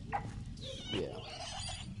 Yeah.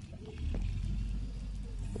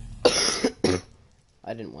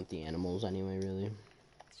 I didn't want the animals anyway, really.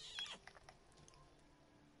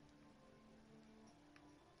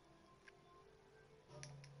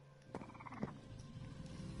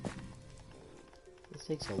 This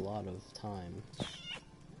takes a lot of time.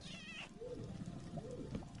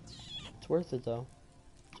 It's worth it though.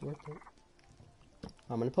 It's worth it.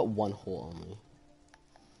 I'm gonna put one hole only.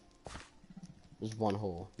 Just one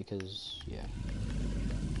hole, because, yeah.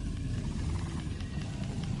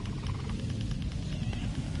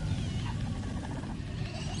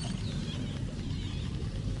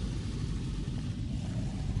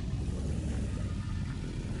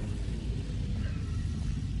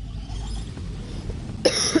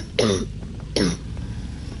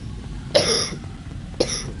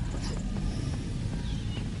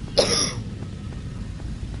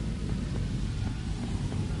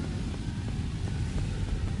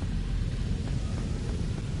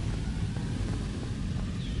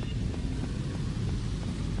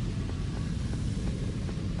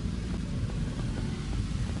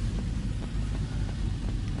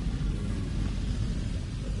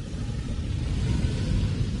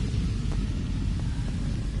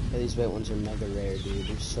 These white ones are mega rare, dude.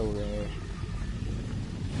 They're so rare.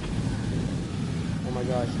 Oh my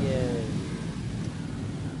gosh, yay.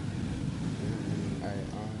 Alright,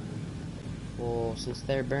 well, since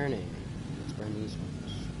they're burning, let's burn these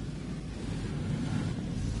ones.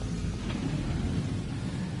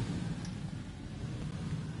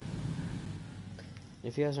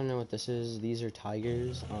 If you guys don't know what this is, these are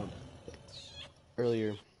tigers.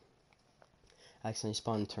 Earlier, I accidentally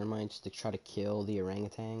spawned termites to try to kill the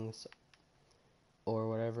orangutans or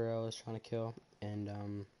whatever I was trying to kill,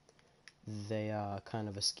 and they kind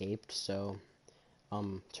of escaped. So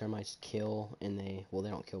termites kill, and they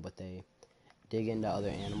don't kill, but they dig into other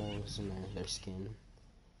animals and their skin,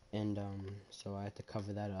 and so I had to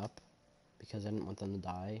cover that up because I didn't want them to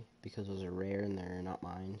die, because those are rare and they're not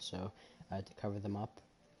mine. So I had to cover them up.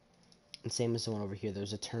 And same as the one over here,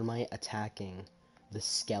 there's a termite attacking the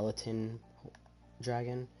skeleton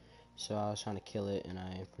dragon. So I was trying to kill it, and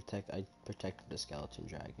I protected the skeleton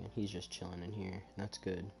dragon. He's just chilling in here. And that's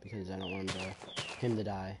good, because I don't want him to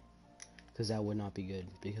die, because that would not be good,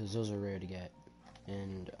 because those are rare to get,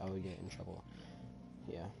 and I would get in trouble.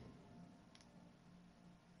 Yeah.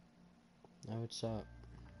 Now what's up?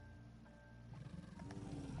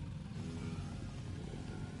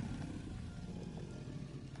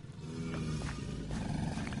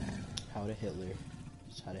 How to Hitler.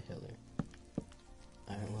 Just how to Hitler.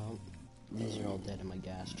 Alright, well, these are all dead in my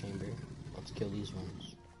gas chamber. Let's kill these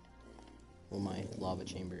ones. Well, my lava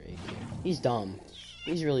chamber AK. He's dumb.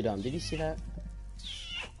 He's really dumb. Did you see that?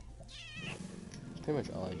 That's pretty much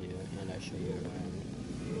all I do, and I show you around.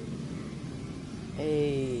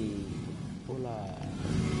 Hey! Hola!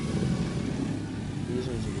 These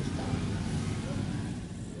ones are just dumb.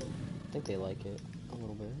 I think they like it a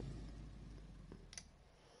little bit.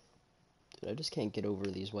 Dude, I just can't get over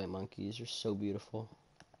these white monkeys. They're so beautiful.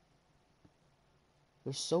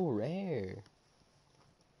 They're so rare.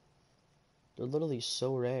 They're literally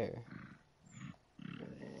so rare.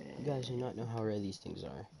 You guys do not know how rare these things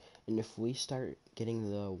are. And if we start getting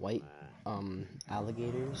the white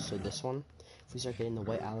alligators, so this one, if we start getting the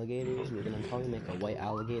white alligators, we're gonna probably make a white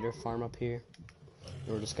alligator farm up here.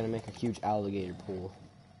 And we're just gonna make a huge alligator pool.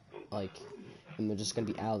 Like, and there's just gonna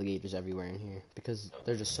be alligators everywhere in here, because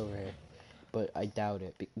they're just so rare. But I doubt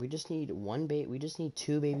it. We just need we just need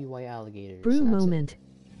 2 baby white alligators. Brew moment.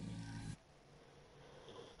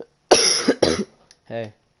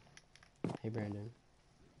 Hey. Hey, Brandon.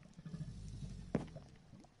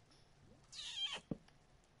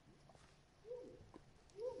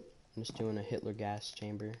 I'm just doing a Hitler gas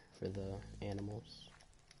chamber for the animals.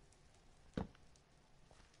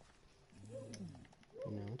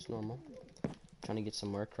 You know, it's normal. Trying to get some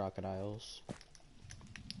more crocodiles.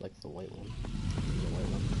 Like the white one. The white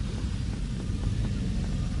one.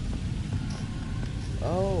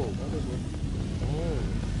 Oh, what is it?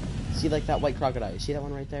 Dang. See, like that white crocodile. You see that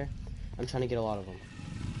one right there? I'm trying to get a lot of them.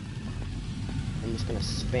 I'm just gonna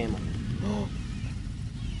spam them.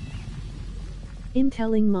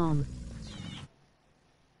 Intelling mom.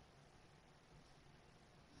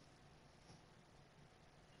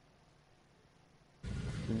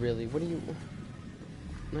 Really? What do you...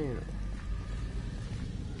 No, you're not.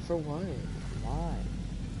 For what? Why?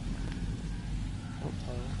 Don't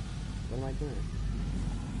tell. What am I doing?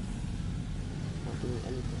 I'm not doing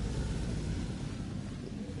anything.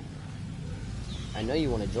 I know you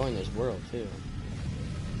want to join this world, too.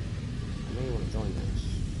 I know you want to join this.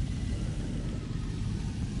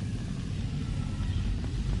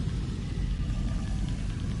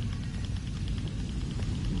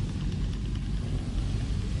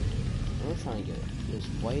 I'm trying to get this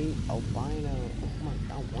white albino. Oh my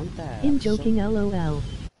god, I want that. In joking, LOL.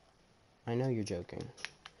 I know you're joking.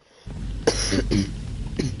 I'm just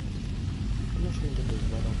gonna get this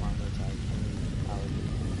white albino tag from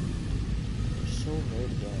alligator. They're so rare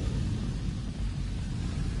to get.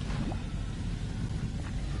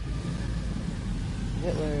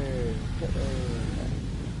 Hitler!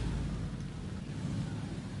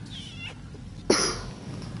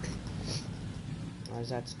 As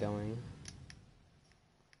that's going,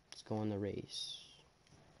 let's go on the race.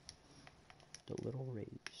 The little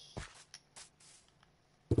race.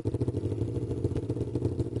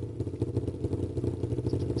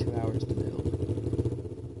 It took 2 hours to build.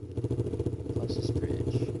 Plus this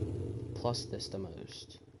bridge. Plus this the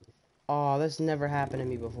most. Oh, that's never happened to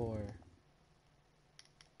me before.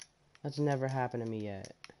 That's never happened to me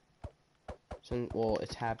yet. So, well,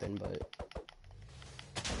 it's happened, but...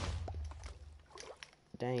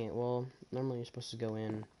 Dang it, well, normally you're supposed to go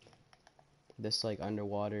in this, like,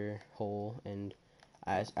 underwater hole, and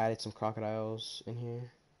I added some crocodiles in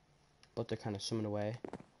here, but they're kind of swimming away.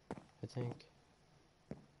 I think.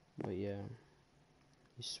 But yeah,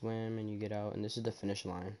 you swim and you get out, and this is the finish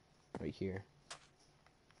line right here.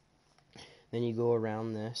 Then you go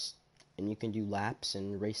around this, and you can do laps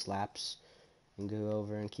and race laps, and go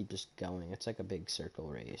over and keep just going. It's like a big circle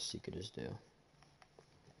race you could just do.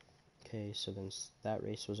 Okay, so then that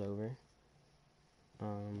race was over.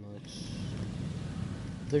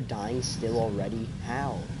 They're dying still already?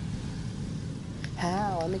 How?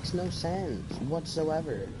 How? That makes no sense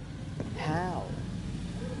whatsoever. How?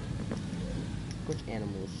 Look how much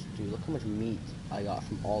animals do. Look how much meat I got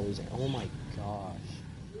from all these. Oh my gosh.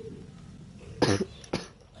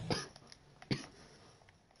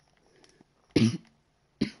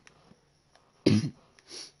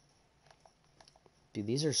 Dude,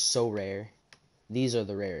 these are so rare. These are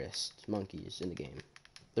the rarest monkeys in the game.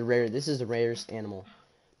 This is the rarest animal,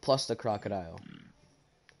 plus the crocodile.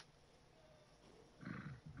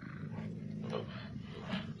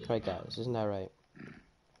 Right, guys, isn't that right?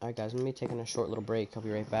 Alright, guys, I'm gonna be taking a short little break. I'll be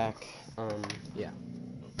right back. Yeah.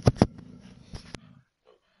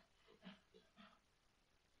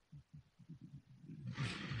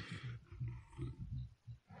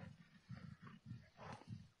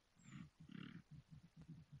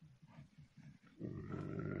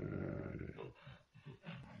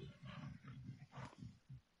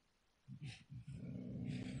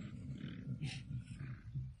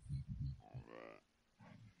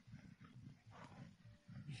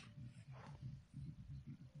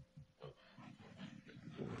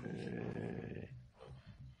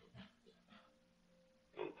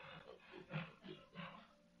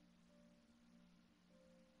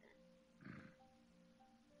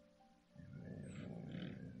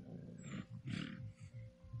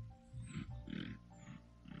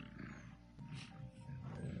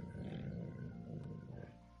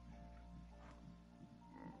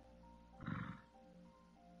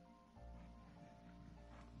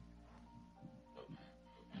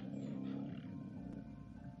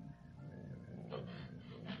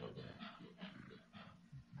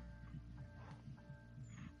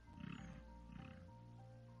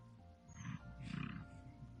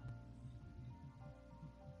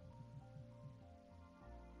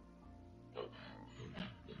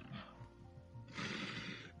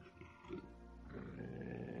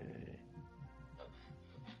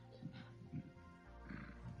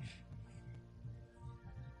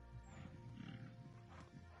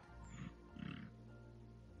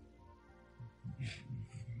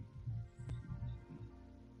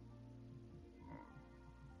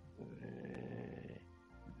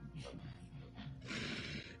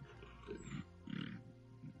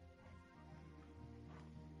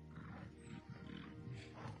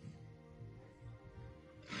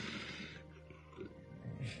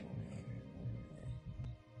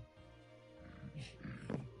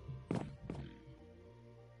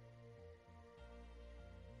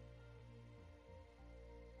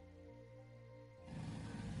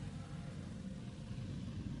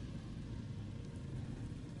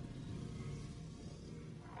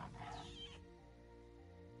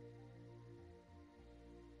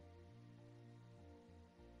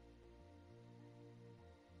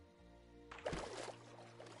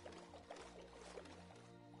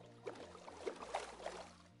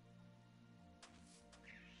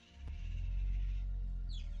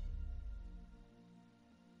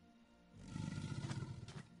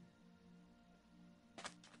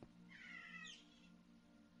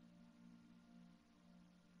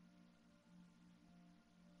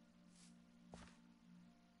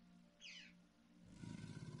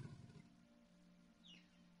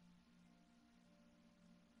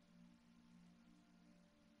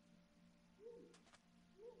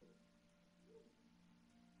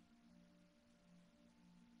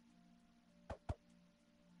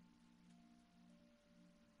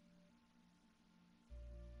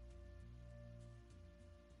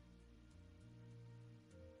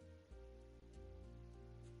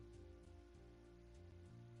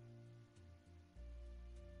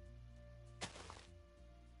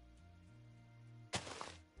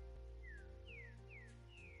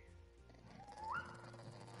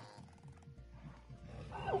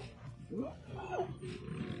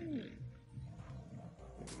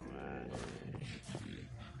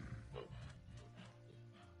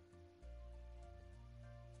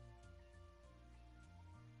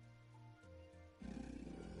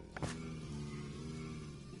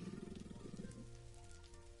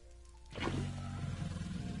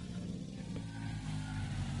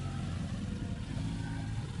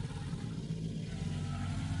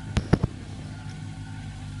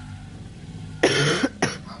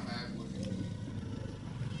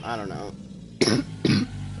 I don't know.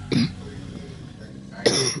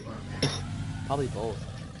 Probably both.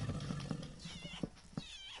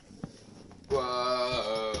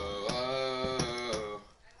 Whoa.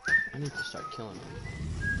 I need to start killing them.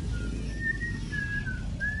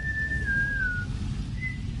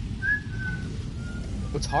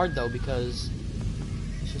 It's hard though because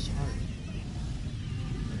it's just hard.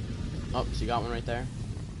 Oh, so you got one right there?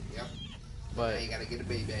 Yep. But Now you gotta get a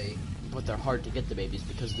baby. but they're hard to get the babies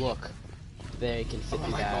because look, they can fit Oh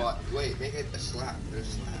through my that. god. Wait, make it a slab. There's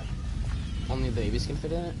a slab. Only the babies can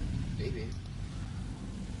fit in it? Baby.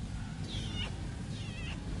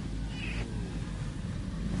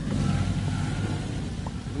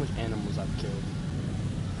 How much animals I've killed?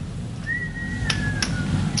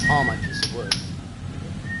 Oh, my piece of wood.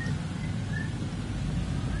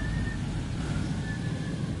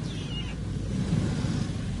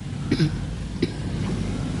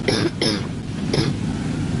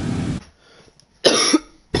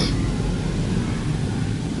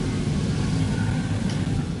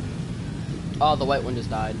 Oh, the white one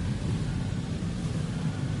just died.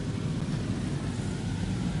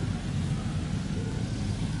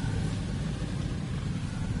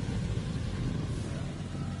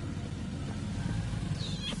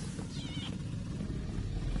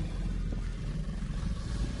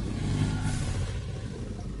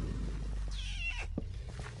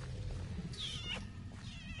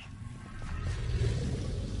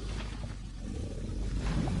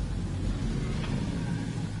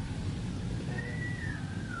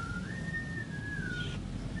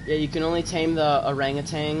 Yeah, you can only tame the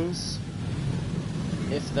orangutans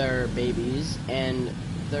if they're babies, and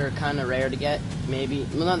they're kind of rare to get. Maybe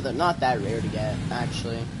well, not that rare to get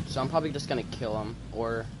actually. So I'm probably just gonna kill them,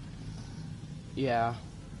 or yeah.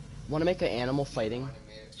 Want to make an animal fighting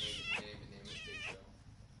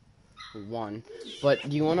one, but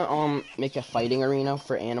do you want to make a fighting arena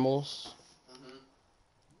for animals?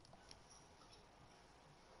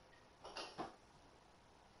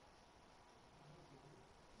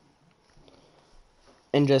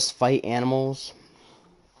 And just fight animals.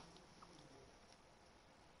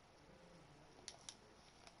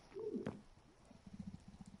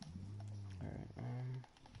 Alright, I'm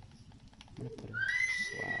gonna put a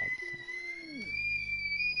slab.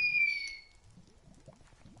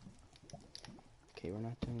 Okay, we're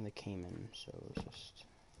not doing the caiman, so let's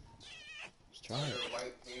try it.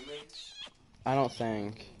 I don't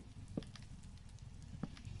think.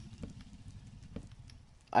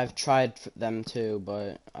 I've tried them too,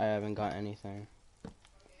 but I haven't got anything.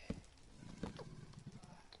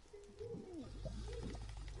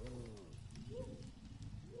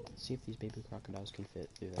 Let's see if these baby crocodiles can fit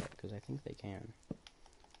through that, because I think they can.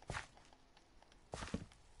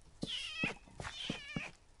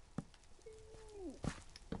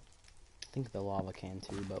 I think the lava can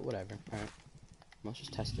too, but whatever. Alright. Let's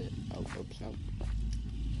just test it. Oh, oops, nope.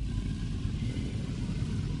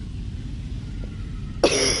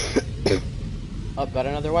 Oh, got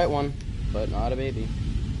another white one, but not a baby.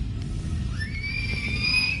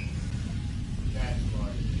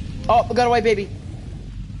 Oh, got a white baby.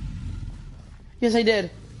 Yes, I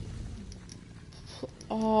did.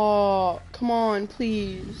 Oh, come on,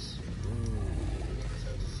 please.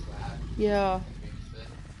 Yeah.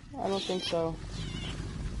 I don't think so.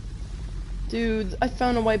 Dude, I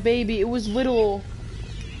found a white baby. It was little.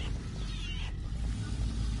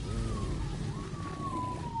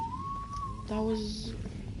 That was...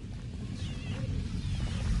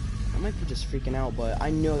 I might be just freaking out, but I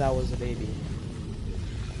know that was a baby.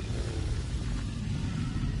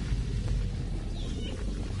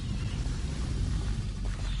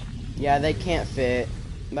 Yeah, they can't fit.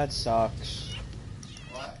 That sucks.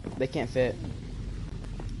 What? They can't fit.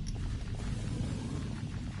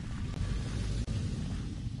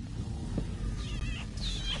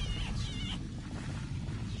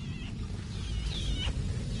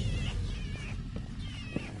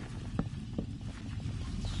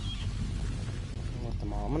 Let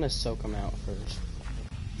them all. I'm gonna soak them out first.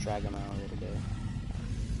 Drag them out a little bit.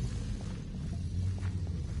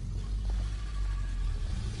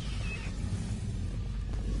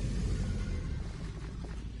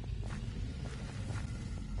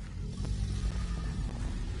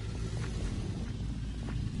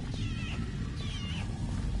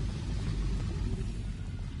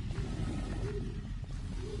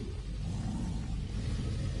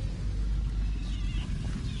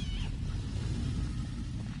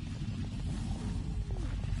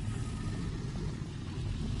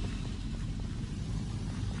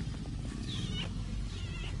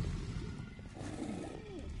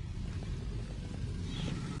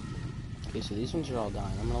 Okay, so these ones are all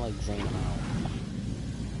dying. I'm gonna like drain them out.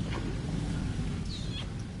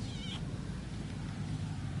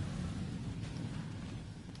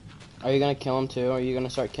 Are you gonna kill him too? Are you gonna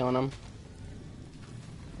start killing him?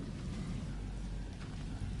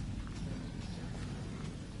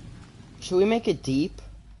 Should we make it deep?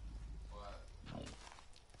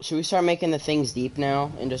 Should we start making the things deep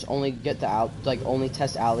now and just only get only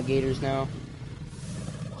test alligators now?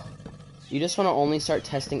 You just want to only start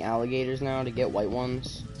testing alligators now to get white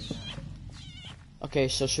ones? Okay,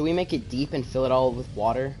 so should we make it deep and fill it all with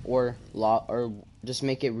water, or just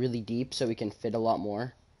make it really deep so we can fit a lot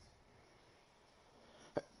more?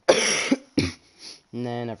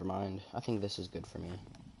 Nah, never mind. I think this is good for me.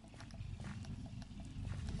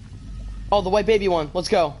 Oh, the white baby one. Let's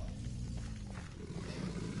go.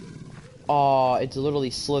 Oh, it's literally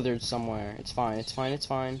slithered somewhere. It's fine, it's fine, it's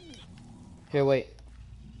fine. Here, wait.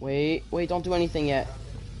 Wait, don't do anything yet.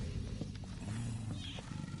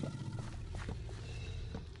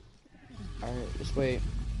 Alright, just wait.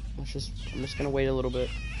 I'm just gonna wait a little bit.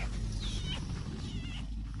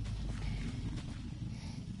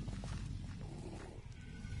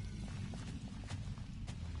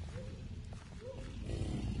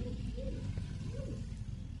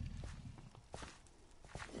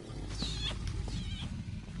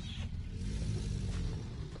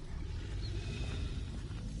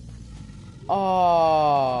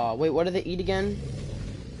 Oh, wait, what do they eat again?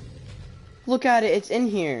 Look at it, it's in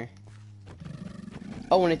here.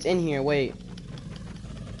 Oh, and it's in here, wait.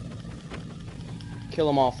 Kill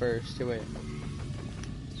them all first, here, wait.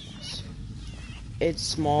 It's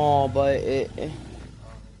small, but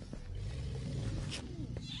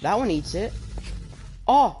that one eats it.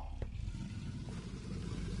 Oh!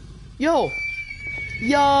 Yo!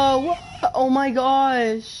 Yo! Oh my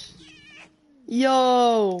gosh!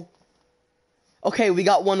 Yo! Okay, we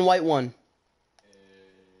got one white one.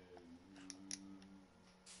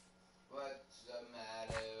 What's the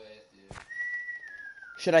matter with you?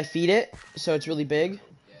 Should I feed it so it's really big?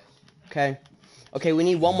 Yes. Okay. Okay, we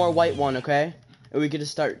need one more white one, okay? And we could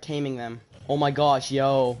just start taming them. Oh my gosh,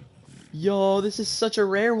 yo. Yo, this is such a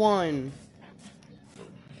rare one.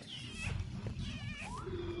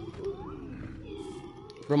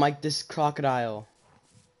 Bro, Mike, this crocodile.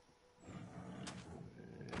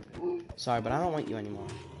 Sorry, but I don't want you anymore.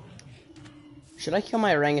 Should I kill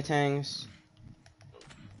my orangutans?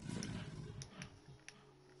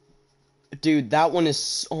 Dude, that one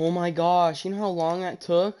is... Oh my gosh, you know how long that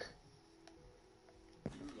took?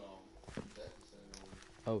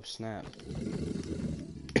 Oh, snap.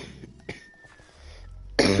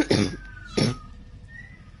 I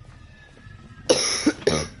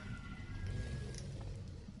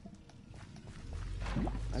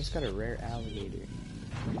just got a rare alligator.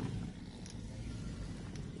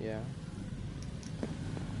 Yeah.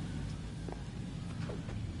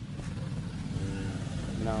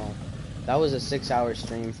 No. That was a 6-hour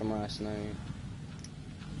stream from last night.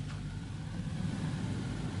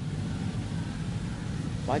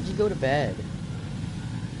 Why'd you go to bed?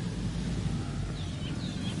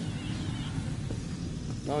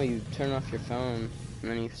 No, you turned off your phone,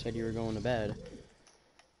 and then you said you were going to bed.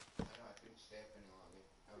 I know, I couldn't stay up any longer.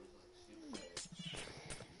 I was like super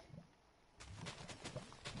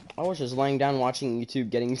tired. I was just laying down watching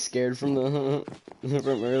YouTube, getting scared from the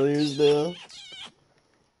from earlier still.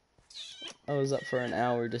 I was up for an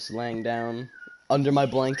hour just laying down under my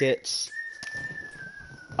blankets.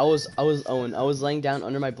 I was laying down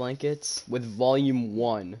under my blankets with volume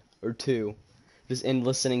 1 or 2, just in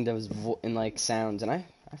listening to like sounds, and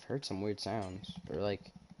I've heard some weird sounds, or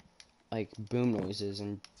like boom noises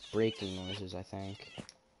and breaking noises. I think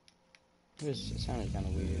it sounded kind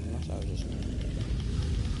of weird. Unless I was just.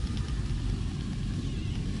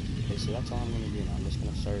 Okay, so that's all I'm gonna do now. I'm just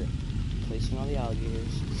gonna start placing all the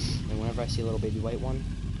alligators, and whenever I see a little baby white one,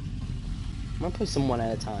 I'm gonna place them one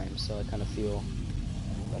at a time, so I kind of feel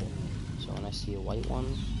better. So when I see a white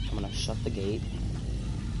one, I'm gonna shut the gate.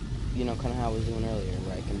 You know, kind of how I was doing earlier,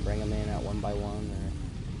 where I can bring them in at one by one,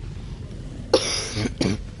 or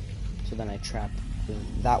so then I trap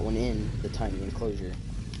that one in the tiny enclosure.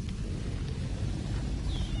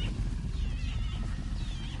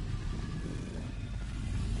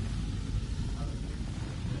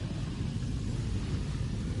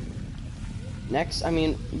 Next, I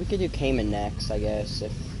mean, we could do Cayman next, I guess,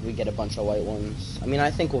 if we get a bunch of white ones. I mean, I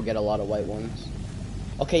think we'll get a lot of white ones.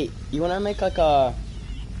 Okay, you wanna make like a...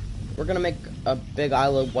 We're gonna make a big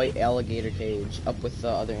Isle of White alligator cage up with the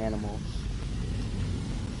other animals.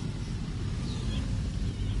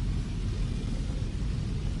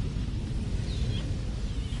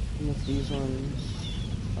 And if these ones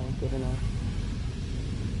aren't good enough.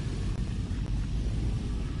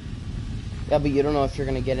 Yeah, but you don't know if you're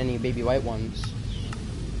gonna get any baby white ones.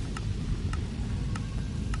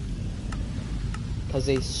 Because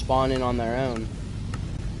they spawn in on their own.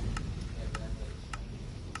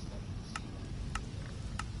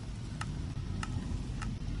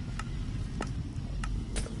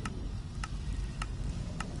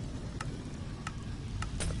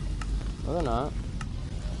 No, they're not.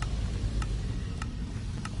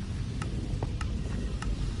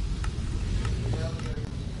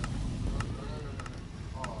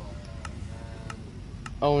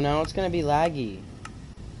 Oh, now it's gonna be laggy.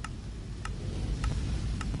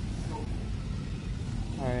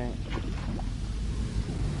 Alright.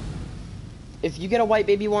 If you get a white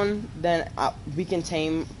baby one, then we can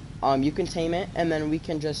tame, you can tame it, and then we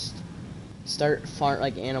can just start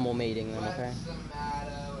like animal mating them, okay?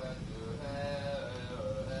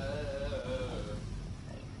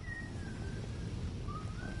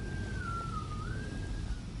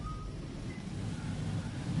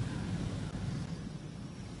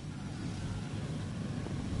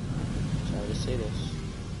 Sorry to say this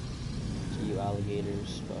to you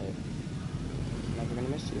alligators, but I'm never gonna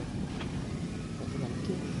miss you. Never gonna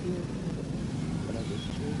kiss you, but I just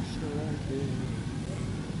like you.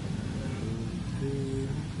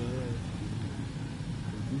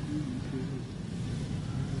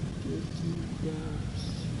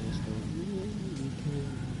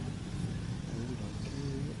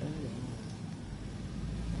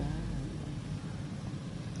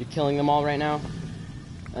 You're killing them all right now?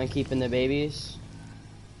 And keeping the babies?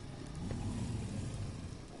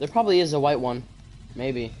 There probably is a white one.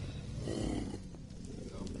 Maybe.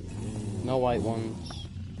 No white ones.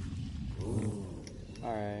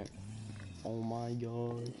 Alright. Oh my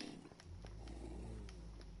gosh.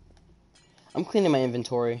 I'm cleaning my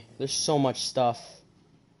inventory. There's so much stuff.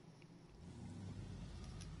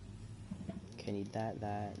 Okay, need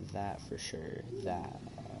that for sure. That.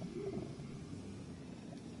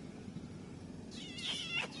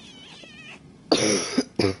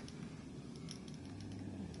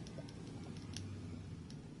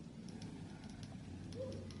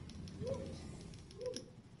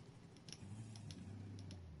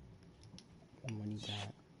 I need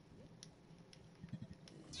that.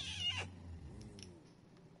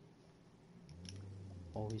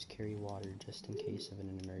 Always carry water just in case of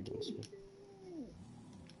an emergency.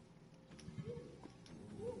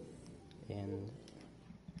 And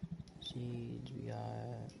seeds, we got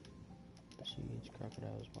seeds,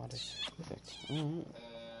 crocodiles, water. Perfect.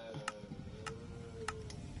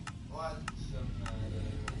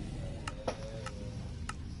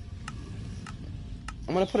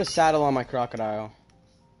 I'm gonna put a saddle on my crocodile.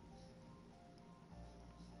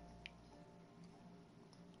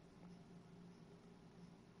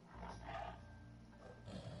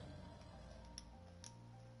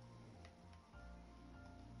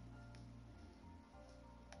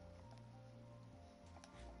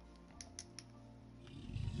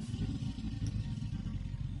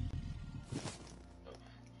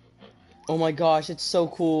 Oh my gosh, it's so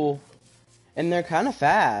cool. And they're kind of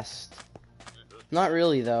fast. Not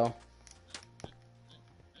really, though.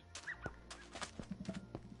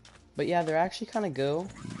 But yeah, they're actually kind of go.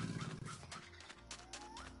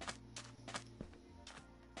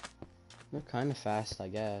 They're kind of fast, I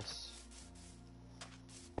guess.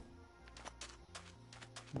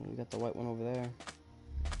 Oh, we got the white one over there.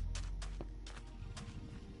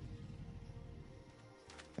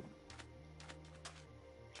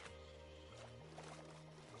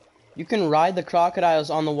 You can ride the crocodiles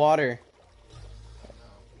on the water.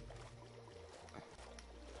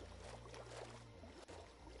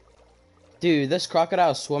 Dude, this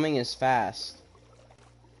crocodile swimming is fast.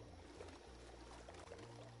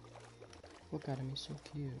 Look at him, he's so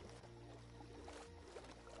cute.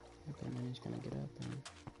 Look at him, and he's gonna get up and...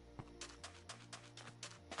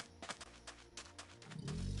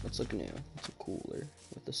 Let's look new. It's a cooler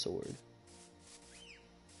with the sword.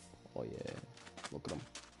 Oh yeah, look at him.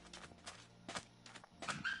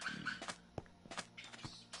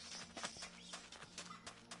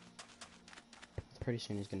 Pretty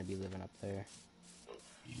soon he's gonna be living up there.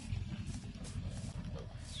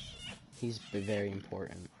 He's very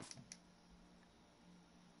important.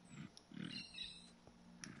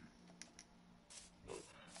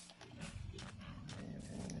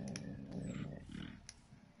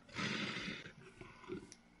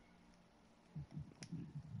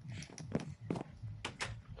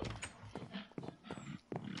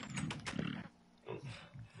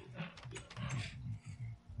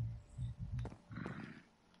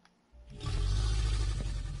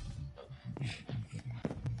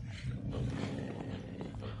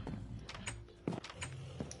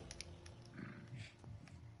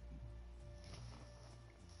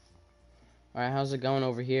 Alright, how's it going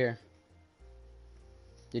over here?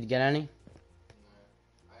 Did you get any? No.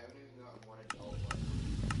 I haven't even gotten one adult one.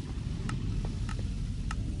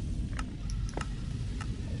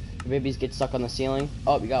 The babies get stuck on the ceiling.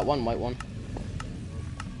 Oh, you got one white one.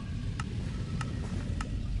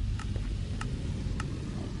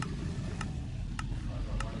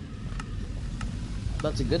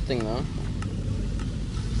 That's a good thing, though.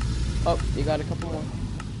 Oh, you got a couple more.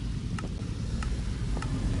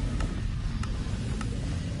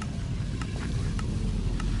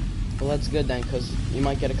 Well, that's good then, because you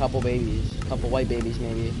might get a couple babies. A couple white babies,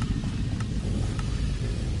 maybe.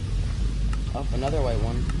 Oh, another white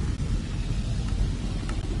one.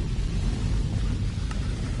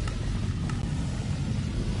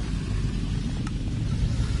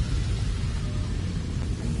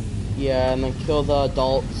 Yeah, and then kill the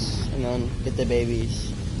adults, and then get the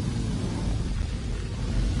babies.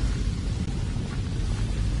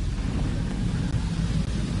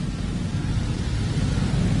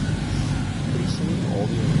 Pretty soon, all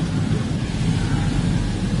the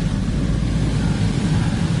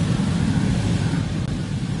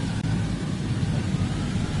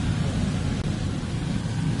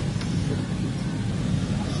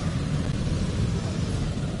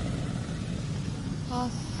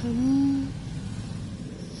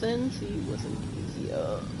Fancy wasn't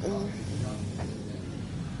easier.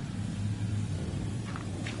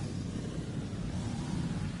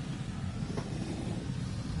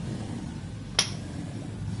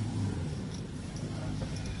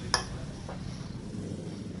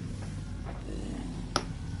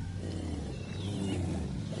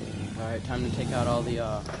 Alright, time to take out all the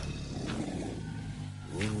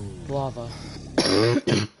lava.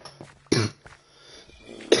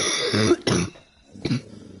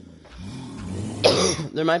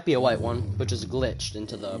 There might be a white one, which is glitched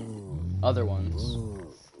into the other ones.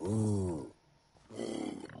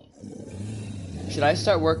 Should I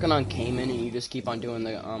start working on Cayman and you just keep on doing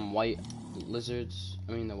the white lizards?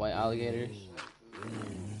 I mean the white alligators?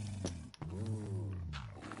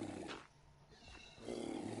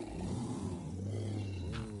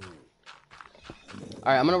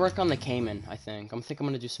 Alright, I'm gonna work on the Cayman, I think. I'm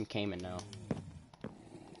gonna do some Cayman now.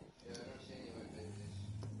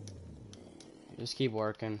 Just keep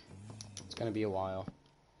working. It's gonna be a while.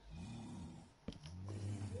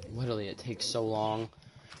 Literally, it takes so long.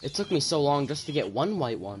 It took me so long just to get one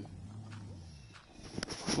white one.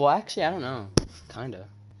 Well, actually, I don't know. Kinda.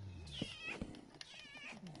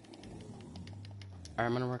 Alright,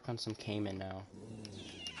 I'm gonna work on some Cayman now.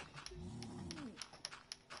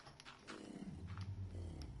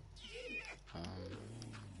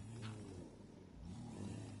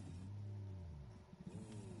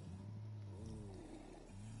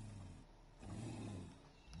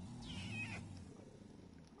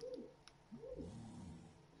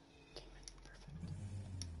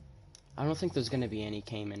 I don't think there's gonna be any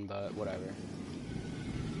Cayman, but whatever.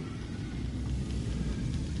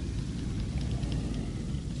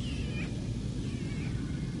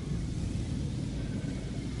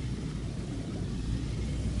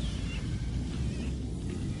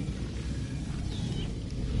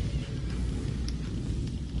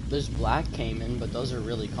 There's black Cayman, but those are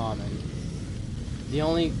really common. They're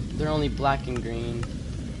only black and green,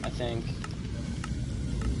 I think.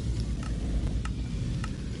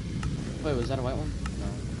 Wait, was that a white one?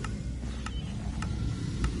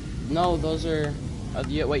 No. No, those are...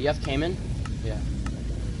 wait, you have Cayman? Yeah.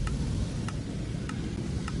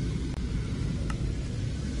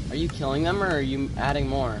 Are you killing them, or are you adding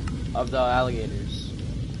more of the alligators?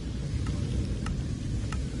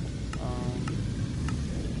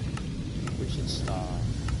 We should stop.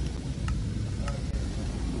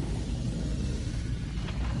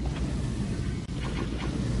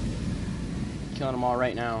 Killing them all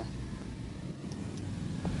right now.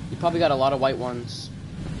 You probably got a lot of white ones.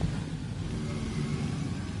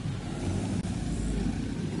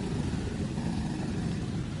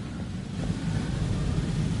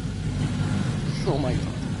 Oh my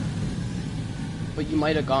god. But you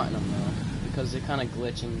might have gotten them though, because they kind of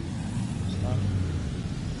glitch and stuff.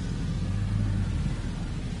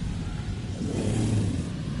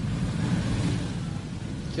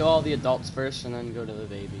 Kill all the adults first and then go to the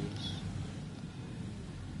babies.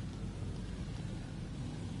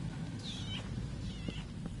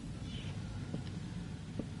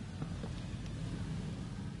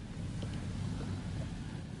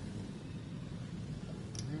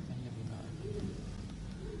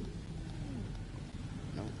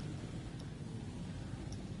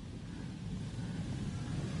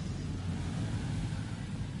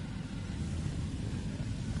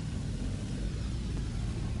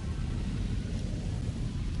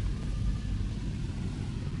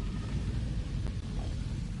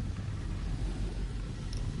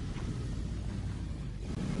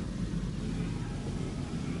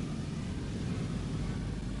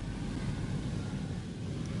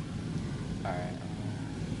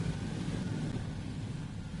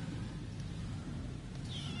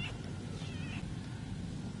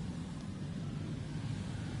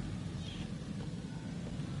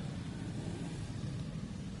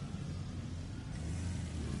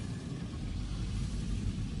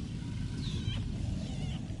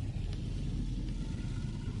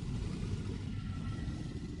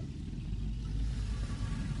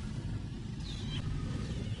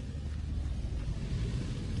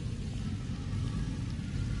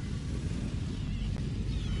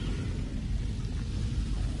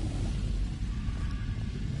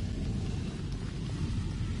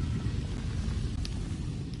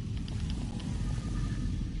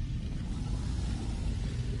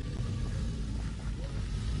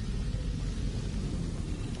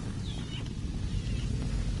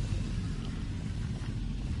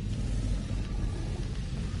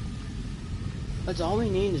 That's all we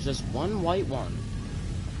need is just one white one.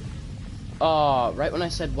 Right when I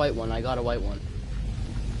said white one, I got a white one.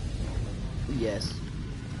 Yes.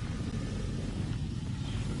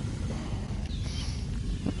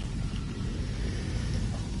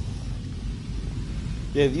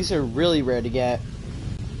 Yeah, these are really rare to get.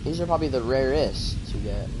 These are probably the rarest to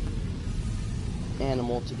get.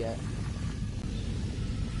 Animal to get.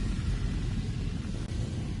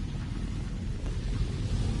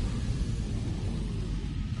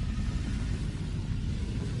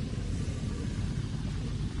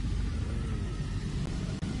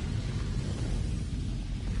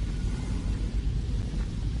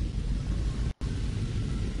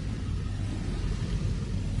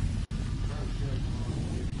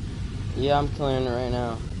 Yeah, I'm killing it right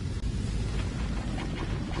now.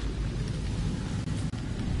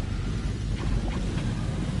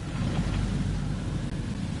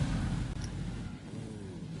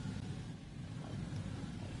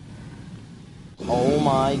 Oh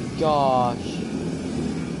my gosh.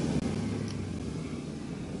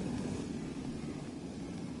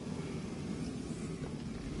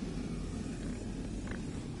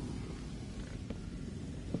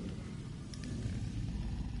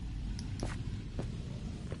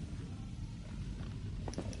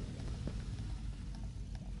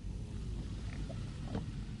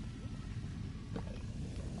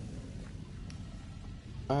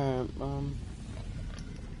 Um.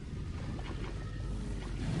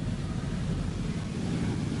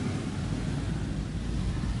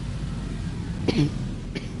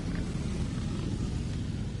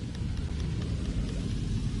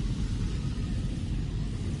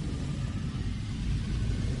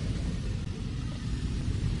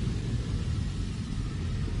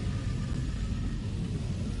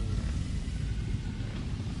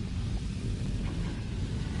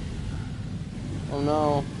 Oh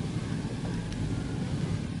no.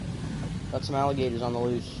 Got some alligators on the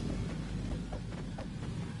loose.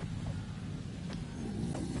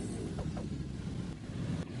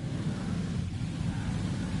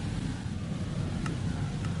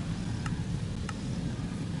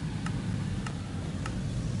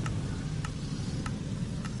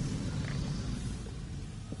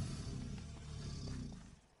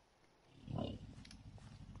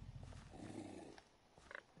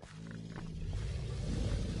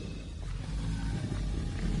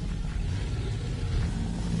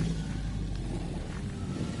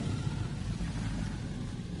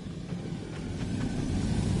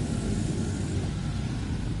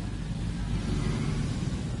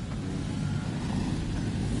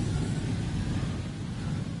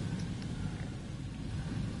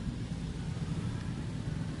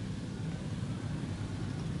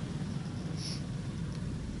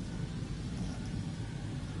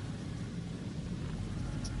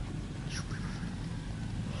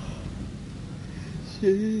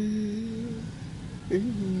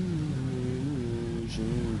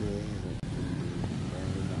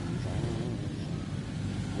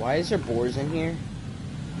 Why is there boars in here?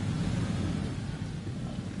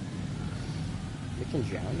 We can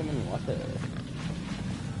drown them in water.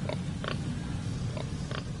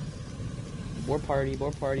 Boar party,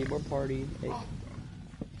 boar party, boar party. Hey.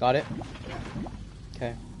 Got it?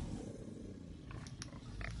 Okay.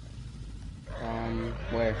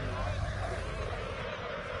 Where?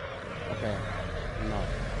 Okay. No.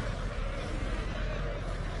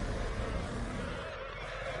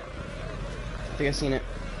 I think I've seen it.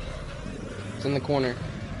 It's in the corner.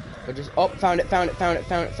 But just, oh, found it.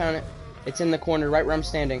 It's in the corner, right where I'm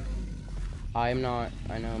standing. I am not.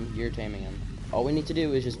 I know, you're taming him. All we need to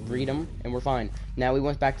do is just breed him, and we're fine. Now we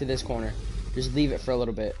went back to this corner. Just leave it for a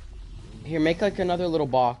little bit. Here, make like another little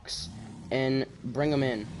box, and bring them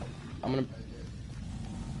in. I'm gonna...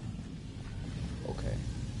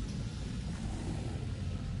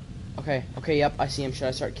 Okay, yep, I see him. Should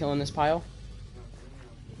I start killing this pile?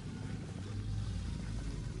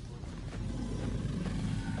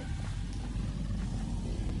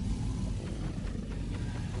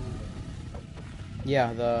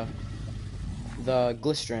 Yeah, the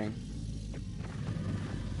glistering.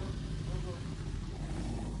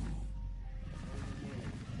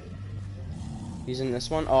 He's in this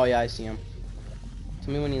one? Oh yeah, I see him.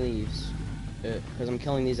 Tell me when he leaves. Because I'm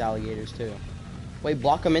killing these alligators too. Wait,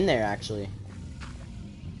 block him in there actually.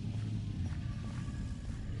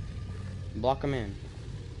 Block him in.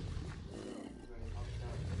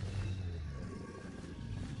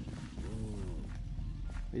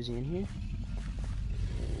 Is he in here?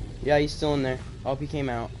 Yeah, he's still in there. Oh, he came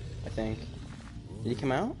out, I think. Did he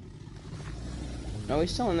come out? No,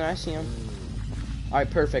 he's still in there. I see him.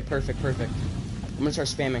 Alright, perfect. I'm gonna start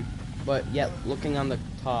spamming. But yeah, looking on the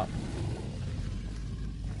top.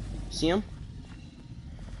 See him?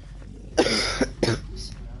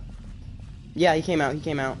 Yeah, he came out. He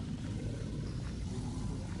came out.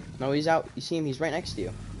 No, he's out. You see him? He's right next to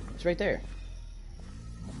you. He's right there.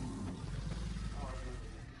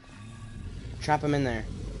 Trap him in there.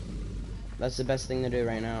 That's the best thing to do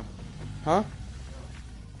right now. Huh?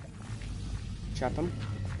 Trap him?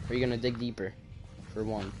 Or are you gonna dig deeper? For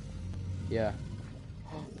one. Yeah.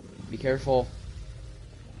 Be careful.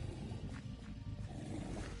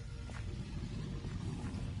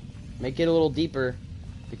 Make it a little deeper,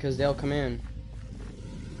 because they'll come in.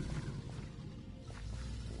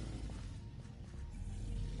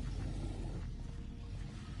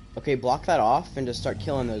 Okay, block that off and just start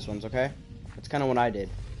killing those ones, okay? That's kind of what I did.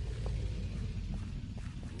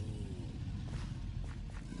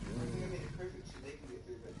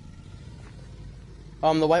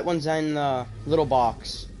 The white one's in the little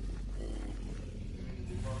box.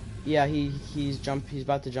 Yeah, he's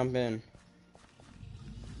about to jump in.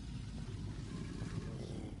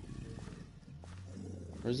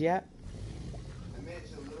 Where's he at? I made it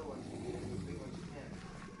so little ones can get in, but big ones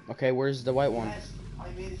can't. Okay, where's the white one? Yes,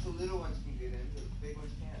 I made it so little ones can get in, but big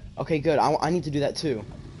ones can't. Okay, good. I need to do that too.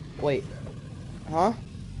 Wait. Huh? After I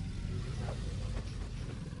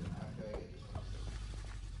get this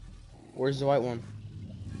one. Where's the white one?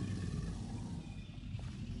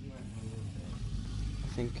 You went a little bit. I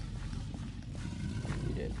think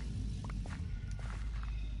you did.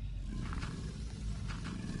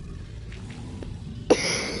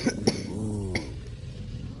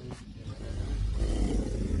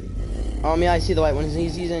 Yeah, I see the white one.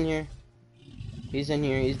 He's in here. He's in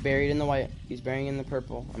here. He's buried in the white. He's buried in the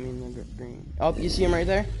purple. I mean the green. Oh, you see him right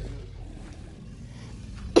there?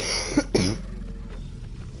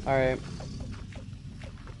 Alright.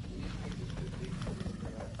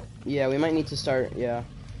 Yeah, we might need to start, yeah.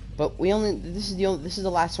 But this is the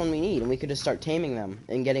last one we need, and we could just start taming them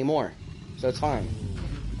and getting more. So it's fine.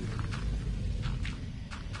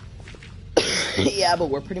 Yeah, but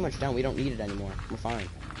we're pretty much done. We don't need it anymore. We're fine.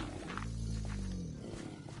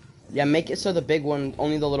 Yeah, make it so the big one,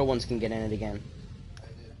 only the little ones can get in it again. I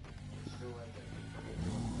did. It's still right there.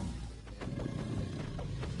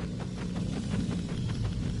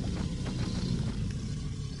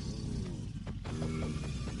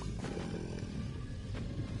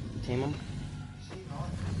 Tame him? Is he not?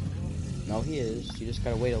 No, he is. You just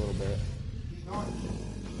gotta wait a little bit. He's not.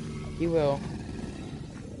 He will.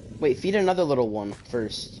 Wait, feed another little one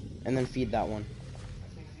first, and then feed that one. I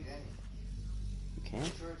can't feed any. You can't?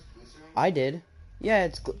 I'm sure it's glycerin. I did. Yeah,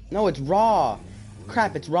 no, it's raw.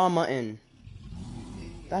 Crap, it's raw mutton.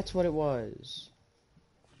 That's what it was.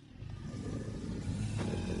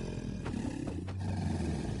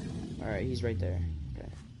 Alright, he's right there. Okay.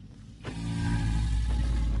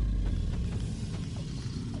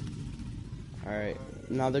 Alright,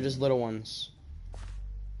 now they're just little ones.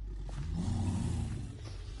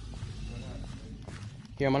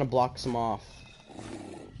 Here, I'm gonna block some off.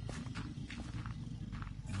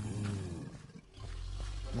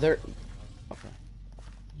 They're... Okay.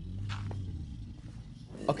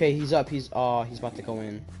 Okay, he's up. He's about to go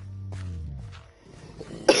in.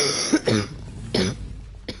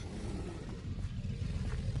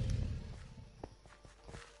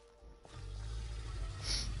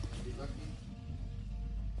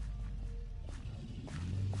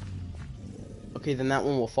 Okay, then that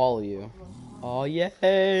one will follow you. Oh,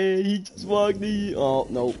 yay! He just walked me. Oh,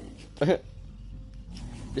 no.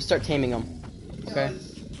 Just start taming him. Okay?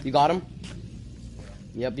 You got him?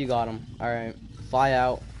 Yep, you got him. Alright. Fly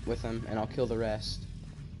out with him, and I'll kill the rest.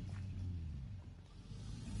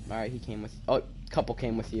 Alright, he came with... Oh, couple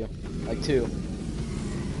came with you. Like 2.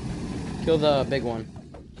 Kill the big one.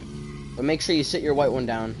 But make sure you sit your white one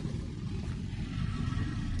down.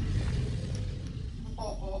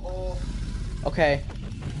 Okay.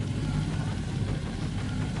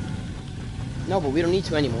 No, but we don't need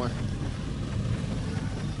to anymore.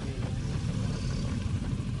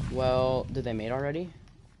 Well, did they mate already?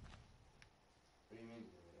 What do you mean?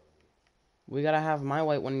 We gotta have my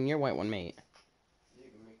white one and your white one mate. Yeah,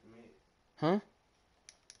 you can make them mate. Huh?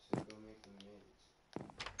 So go make them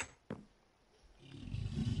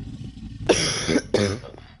mates.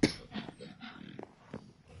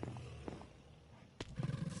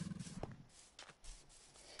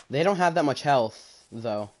 They don't have that much health,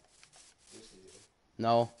 though. Yes, they do.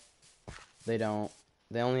 No, they don't.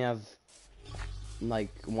 They only have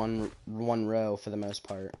like one row for the most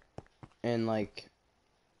part, and like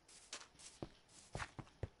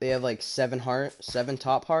they have like 7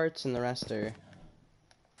 top hearts, and the rest are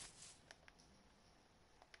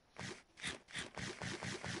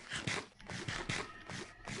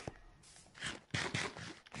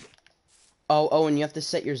Oh, and you have to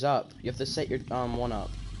set yours up. You have to set your one up.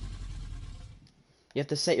 You have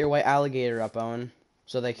to set your white alligator up, Owen,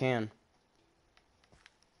 so they can.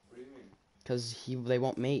 What do you mean? Because they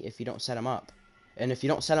won't mate if you don't set them up. And if you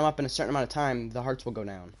don't set them up in a certain amount of time, the hearts will go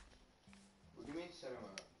down. What do you mean set him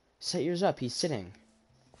up? Set yours up. He's sitting.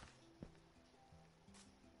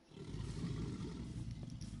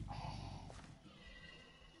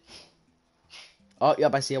 Oh,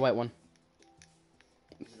 yep, I see a white one.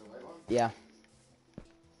 Is it a white one? Yeah.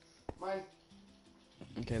 Mine.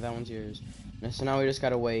 Okay, that one's yours. So now we just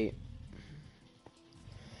gotta wait.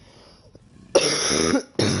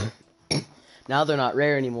 Now they're not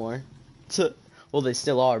rare anymore. Well, they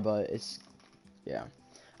still are, but it's... Yeah.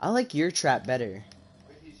 I like your trap better.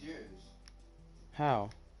 But he's yours. How?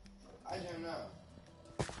 I don't know.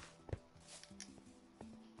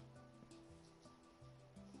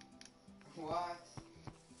 What?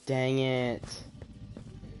 Dang it.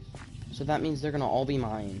 So that means they're gonna all be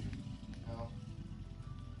mine. No.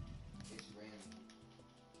 It's random.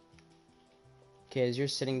 Okay, is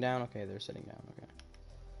yours sitting down? Okay, they're sitting down. Okay.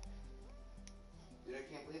 Dude, I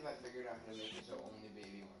can't believe I figured out how to make it so only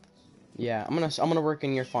baby ones. Yeah, I'm gonna work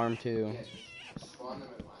in your farm too. Yeah, just spawn them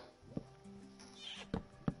in mine.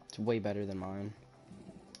 It's way better than mine.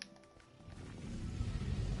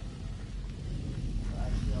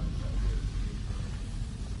 Actually, I'll just upgrade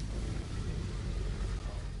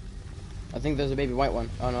I think there's a baby white one.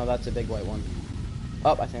 Oh no, that's a big white one.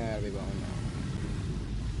 Oh, I think I got a big white one now.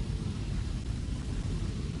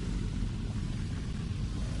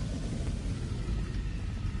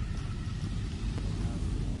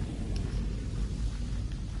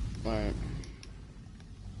 Alright.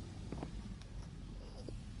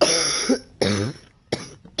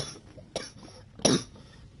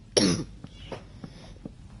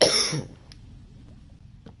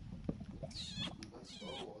 Let's go.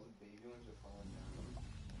 All the baby ones are falling down.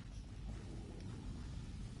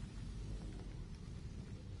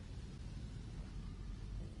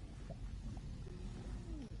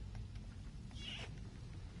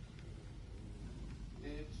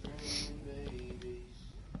 It's raining babies.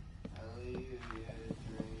 Hallelujah, it's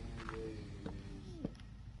raining babies.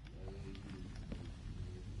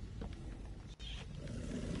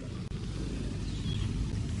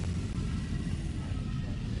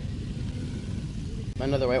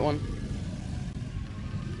 Another white one.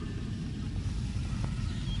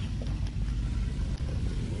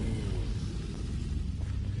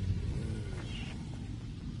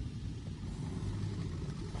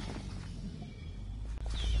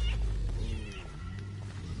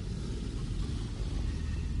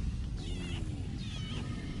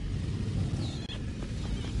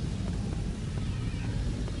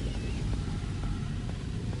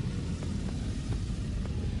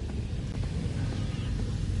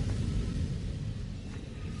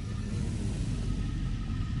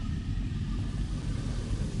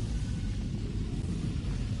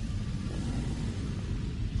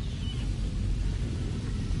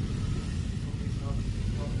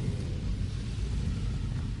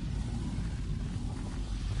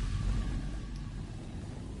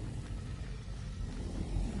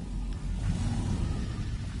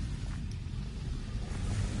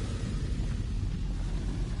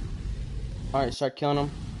 Alright, start killing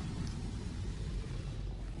them.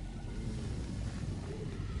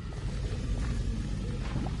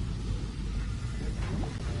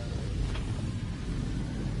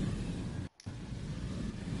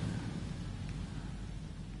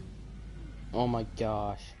 Oh my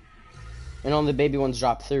gosh. And all the baby ones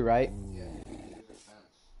drop through, right? Yeah, there's a fence.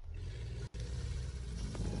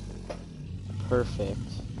 Perfect.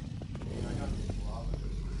 And I got this lava.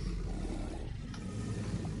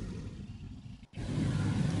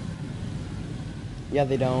 Yeah,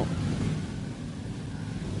 they don't.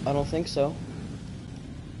 I don't think so.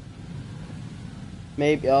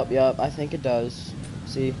 Maybe, yep, I think it does.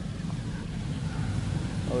 See?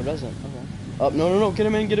 Oh, it doesn't. Okay. Oh, no, get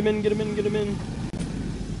him in, get him in, get him in, get him in.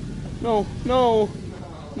 No, no,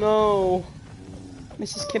 no.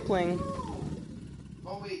 Mrs. Kipling.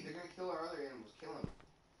 Oh wait, they're gonna kill our other animals. Kill them.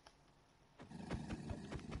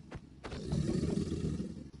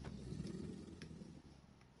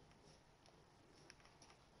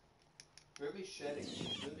 Ruby's shedding.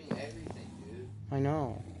 She's moving everything, dude. I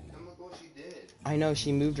know. And look what she did. I know,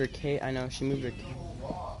 she moved her cage. I know, she moved her The whole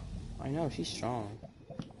rock. I know, she's strong.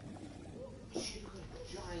 She looks like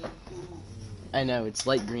a giant oof. I know, it's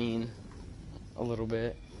light green. A little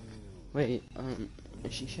bit. Wait,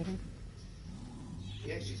 is she shedding?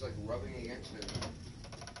 Yeah, she's like rubbing against it.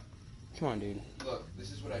 Come on, dude. Look,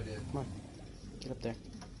 this is what I did. Get up there.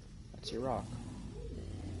 That's your rock.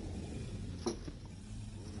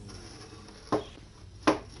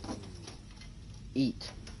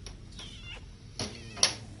 eat.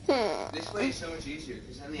 This way is so much easier,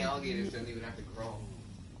 because then the alligators don't even have to crawl.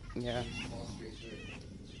 Yeah. Just fall straight through.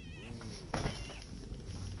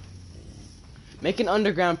 Make an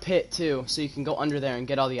underground pit too, so you can go under there and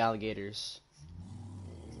get all the alligators.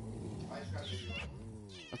 I just got a video.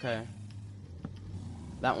 Okay.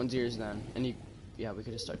 That one's yours then, and you, yeah, we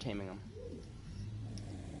could just start taming them.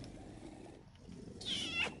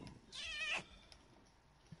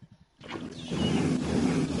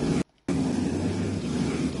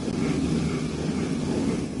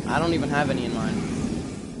 I don't even have any in mind.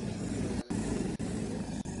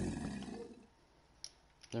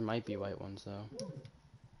 There might be white ones though.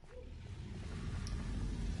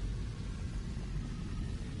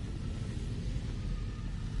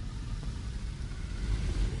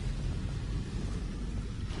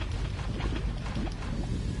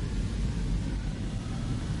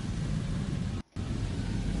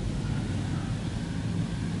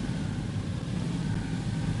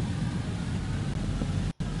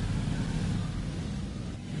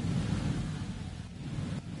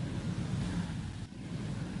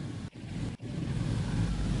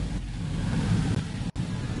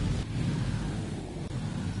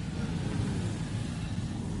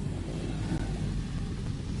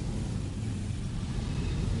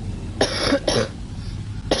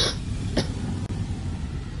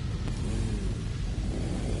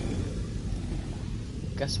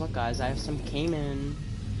 Guess what, guys? I have some caiman.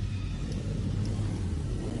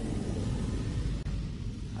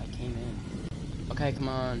 I came in. Okay, come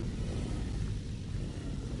on.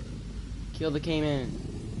 Kill the caiman.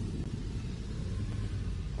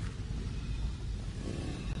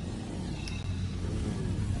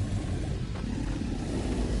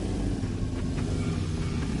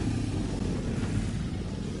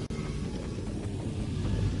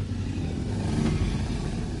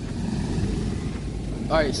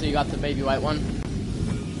 Alright, so you got the baby white one?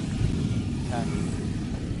 Okay.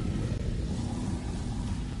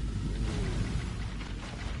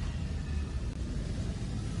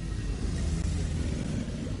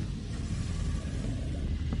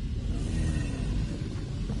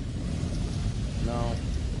 No.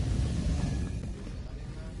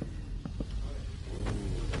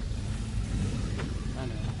 I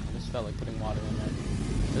know. I just felt like putting water in there.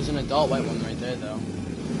 There's an adult white one right there, though.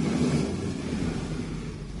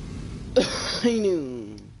 I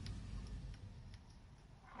knew.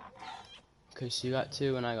 Okay, so you got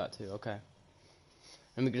 2 and I got 2. Okay.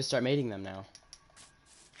 And we can just start mating them now.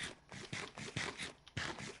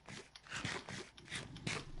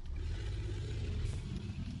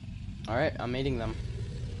 Alright, I'm mating them.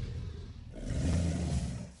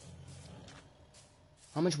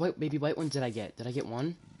 How much baby white ones did I get? Did I get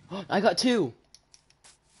 1? I got 2!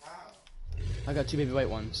 Wow. I got 2 baby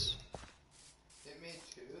white ones. It made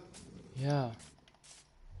 2? Yeah.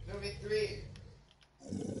 No, it made 3.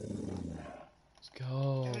 Let's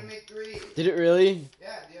go. I'm gonna make 3. Did it really?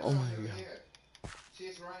 Yeah, the Oh other my one's over God. here. See,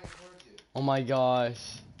 it's running towards you. Oh my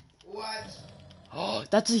gosh. What? Oh,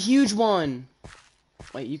 that's a huge one!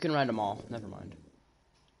 Wait, you can ride them all. Never mind.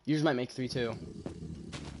 Yours might make 3 too. Where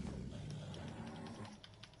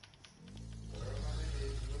are my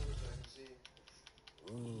babies? Move so I can see.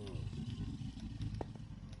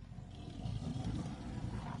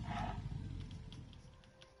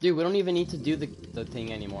 Dude, we don't even need to do the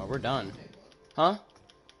thing anymore. We're done. Make one. Huh?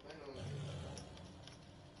 I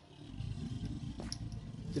know.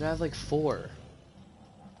 Dude, I have like 4.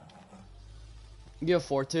 You have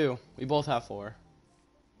 4 too. We both have 4. Well,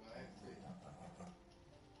 I have 3.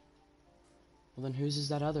 Well, then whose is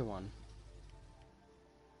that other one?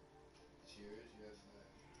 It's yours. You have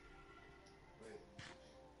 5. Wait.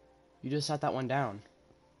 You just sat that one down.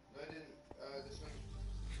 No, I didn't. This one.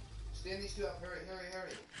 Stand these 2 up. Hurry, hurry,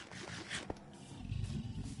 hurry.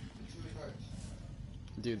 The 2 cards.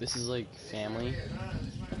 Dude, this is like This one family. over here. No, no,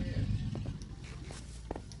 this one over here.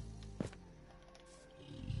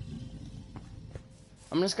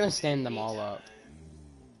 I'm just gonna stand them all up.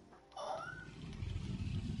 I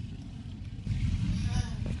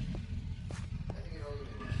think it only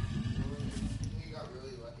made 1. I think you got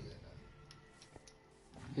really lucky that time.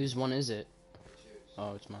 Whose one is it? It's yours.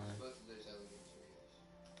 Oh, it's mine. Both of those alligators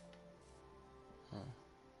are yours.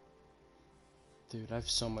 Dude, I have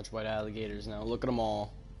so much white alligators now. Look at them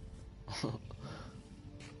all.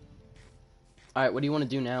 Alright, what do you want to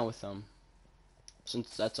do now with them?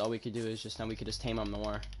 Since that's all we could do is just now we could just tame them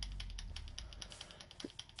more.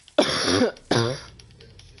 Yeah, let's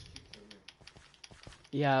just keep them here.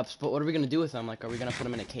 Yeah, but what are we gonna do with them? Like, are we gonna put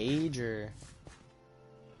them in a cage or?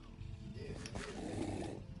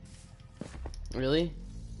 Really?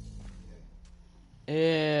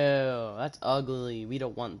 Ew, that's ugly. We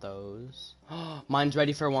don't want those. Mine's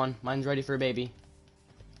ready for one. Mine's ready for a baby.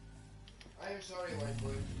 I am sorry, white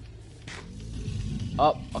boy.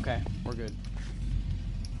 Oh, okay. We're good.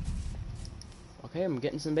 Okay, I'm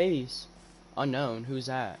getting some babies. Unknown. Who's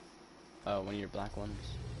that? Oh, one of your black ones.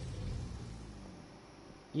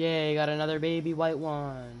 Yay, got another baby white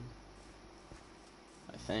one.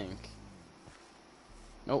 I think.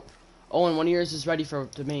 Nope. Oh, and one of yours is ready to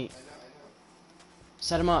mate. I know.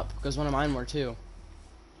 Set him up, because one of mine were too.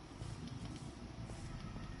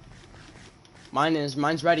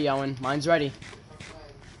 Mine's ready, Owen. Mine's ready. If I'm fine.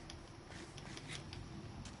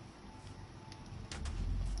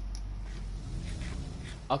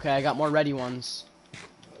 Okay, I got more ready ones. Oh,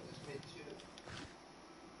 this made two.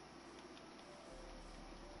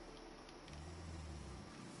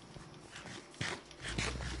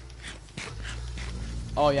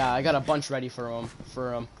 Oh yeah, I got a bunch ready for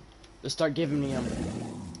him. Just start giving me them.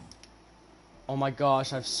 Oh my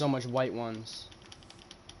gosh, I have so much white ones.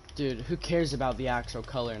 Dude, who cares about the actual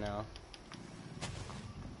color now?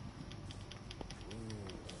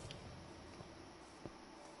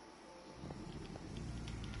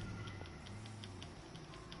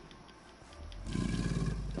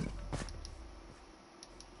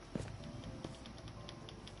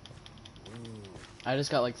 I just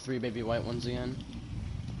got like 3 baby white ones again.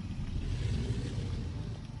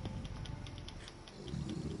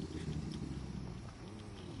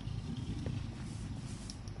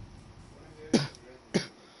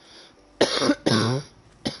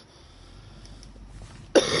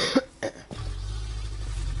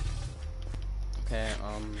 Okay,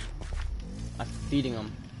 I'm feeding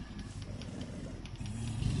them.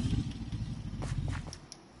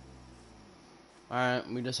 Alright,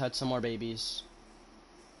 we just had some more babies.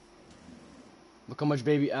 Look how much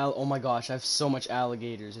oh my gosh, I have so much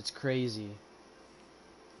alligators, it's crazy.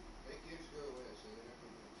 Make yours go away so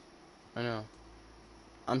they're not I know.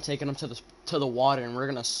 I'm taking them to the water and we're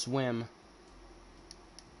gonna swim.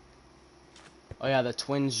 Oh yeah, the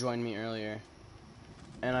twins joined me earlier.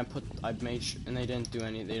 And I made sure, and they didn't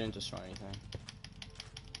destroy anything.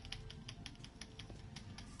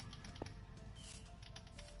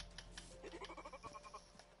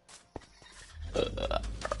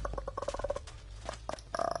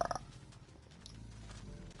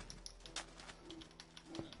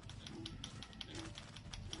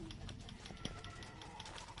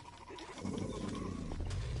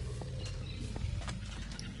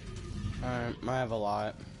 Alright, I have a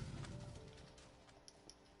lot.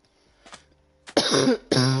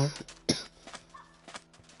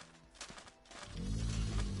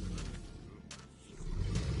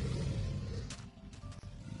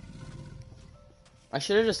 I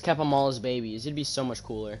should have just kept them all as babies. It'd be so much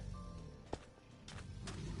cooler.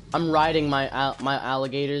 I'm riding my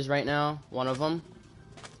alligators right now. One of them.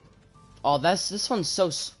 Oh, this one's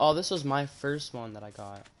so. Oh, this was my first one that I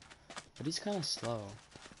got, but he's kind of slow.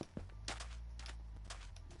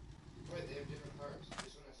 Wait, they have different hearts.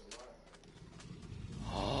 This one has a lot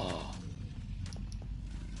of hearts. Oh.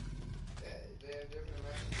 They have different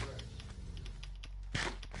amounts of hearts.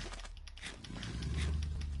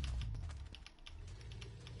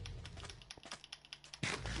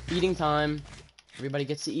 Eating time. Everybody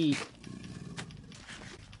gets to eat.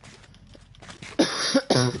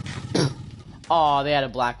 Oh, they had a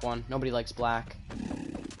black one. Nobody likes black.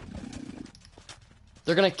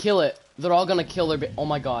 They're gonna kill it. They're all gonna kill their oh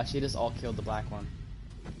my gosh, they just all killed the black one.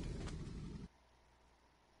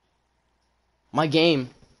 My game.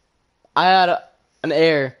 I had an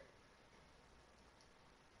error.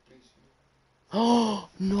 Oh,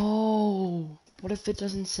 no. What if it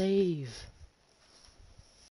doesn't save?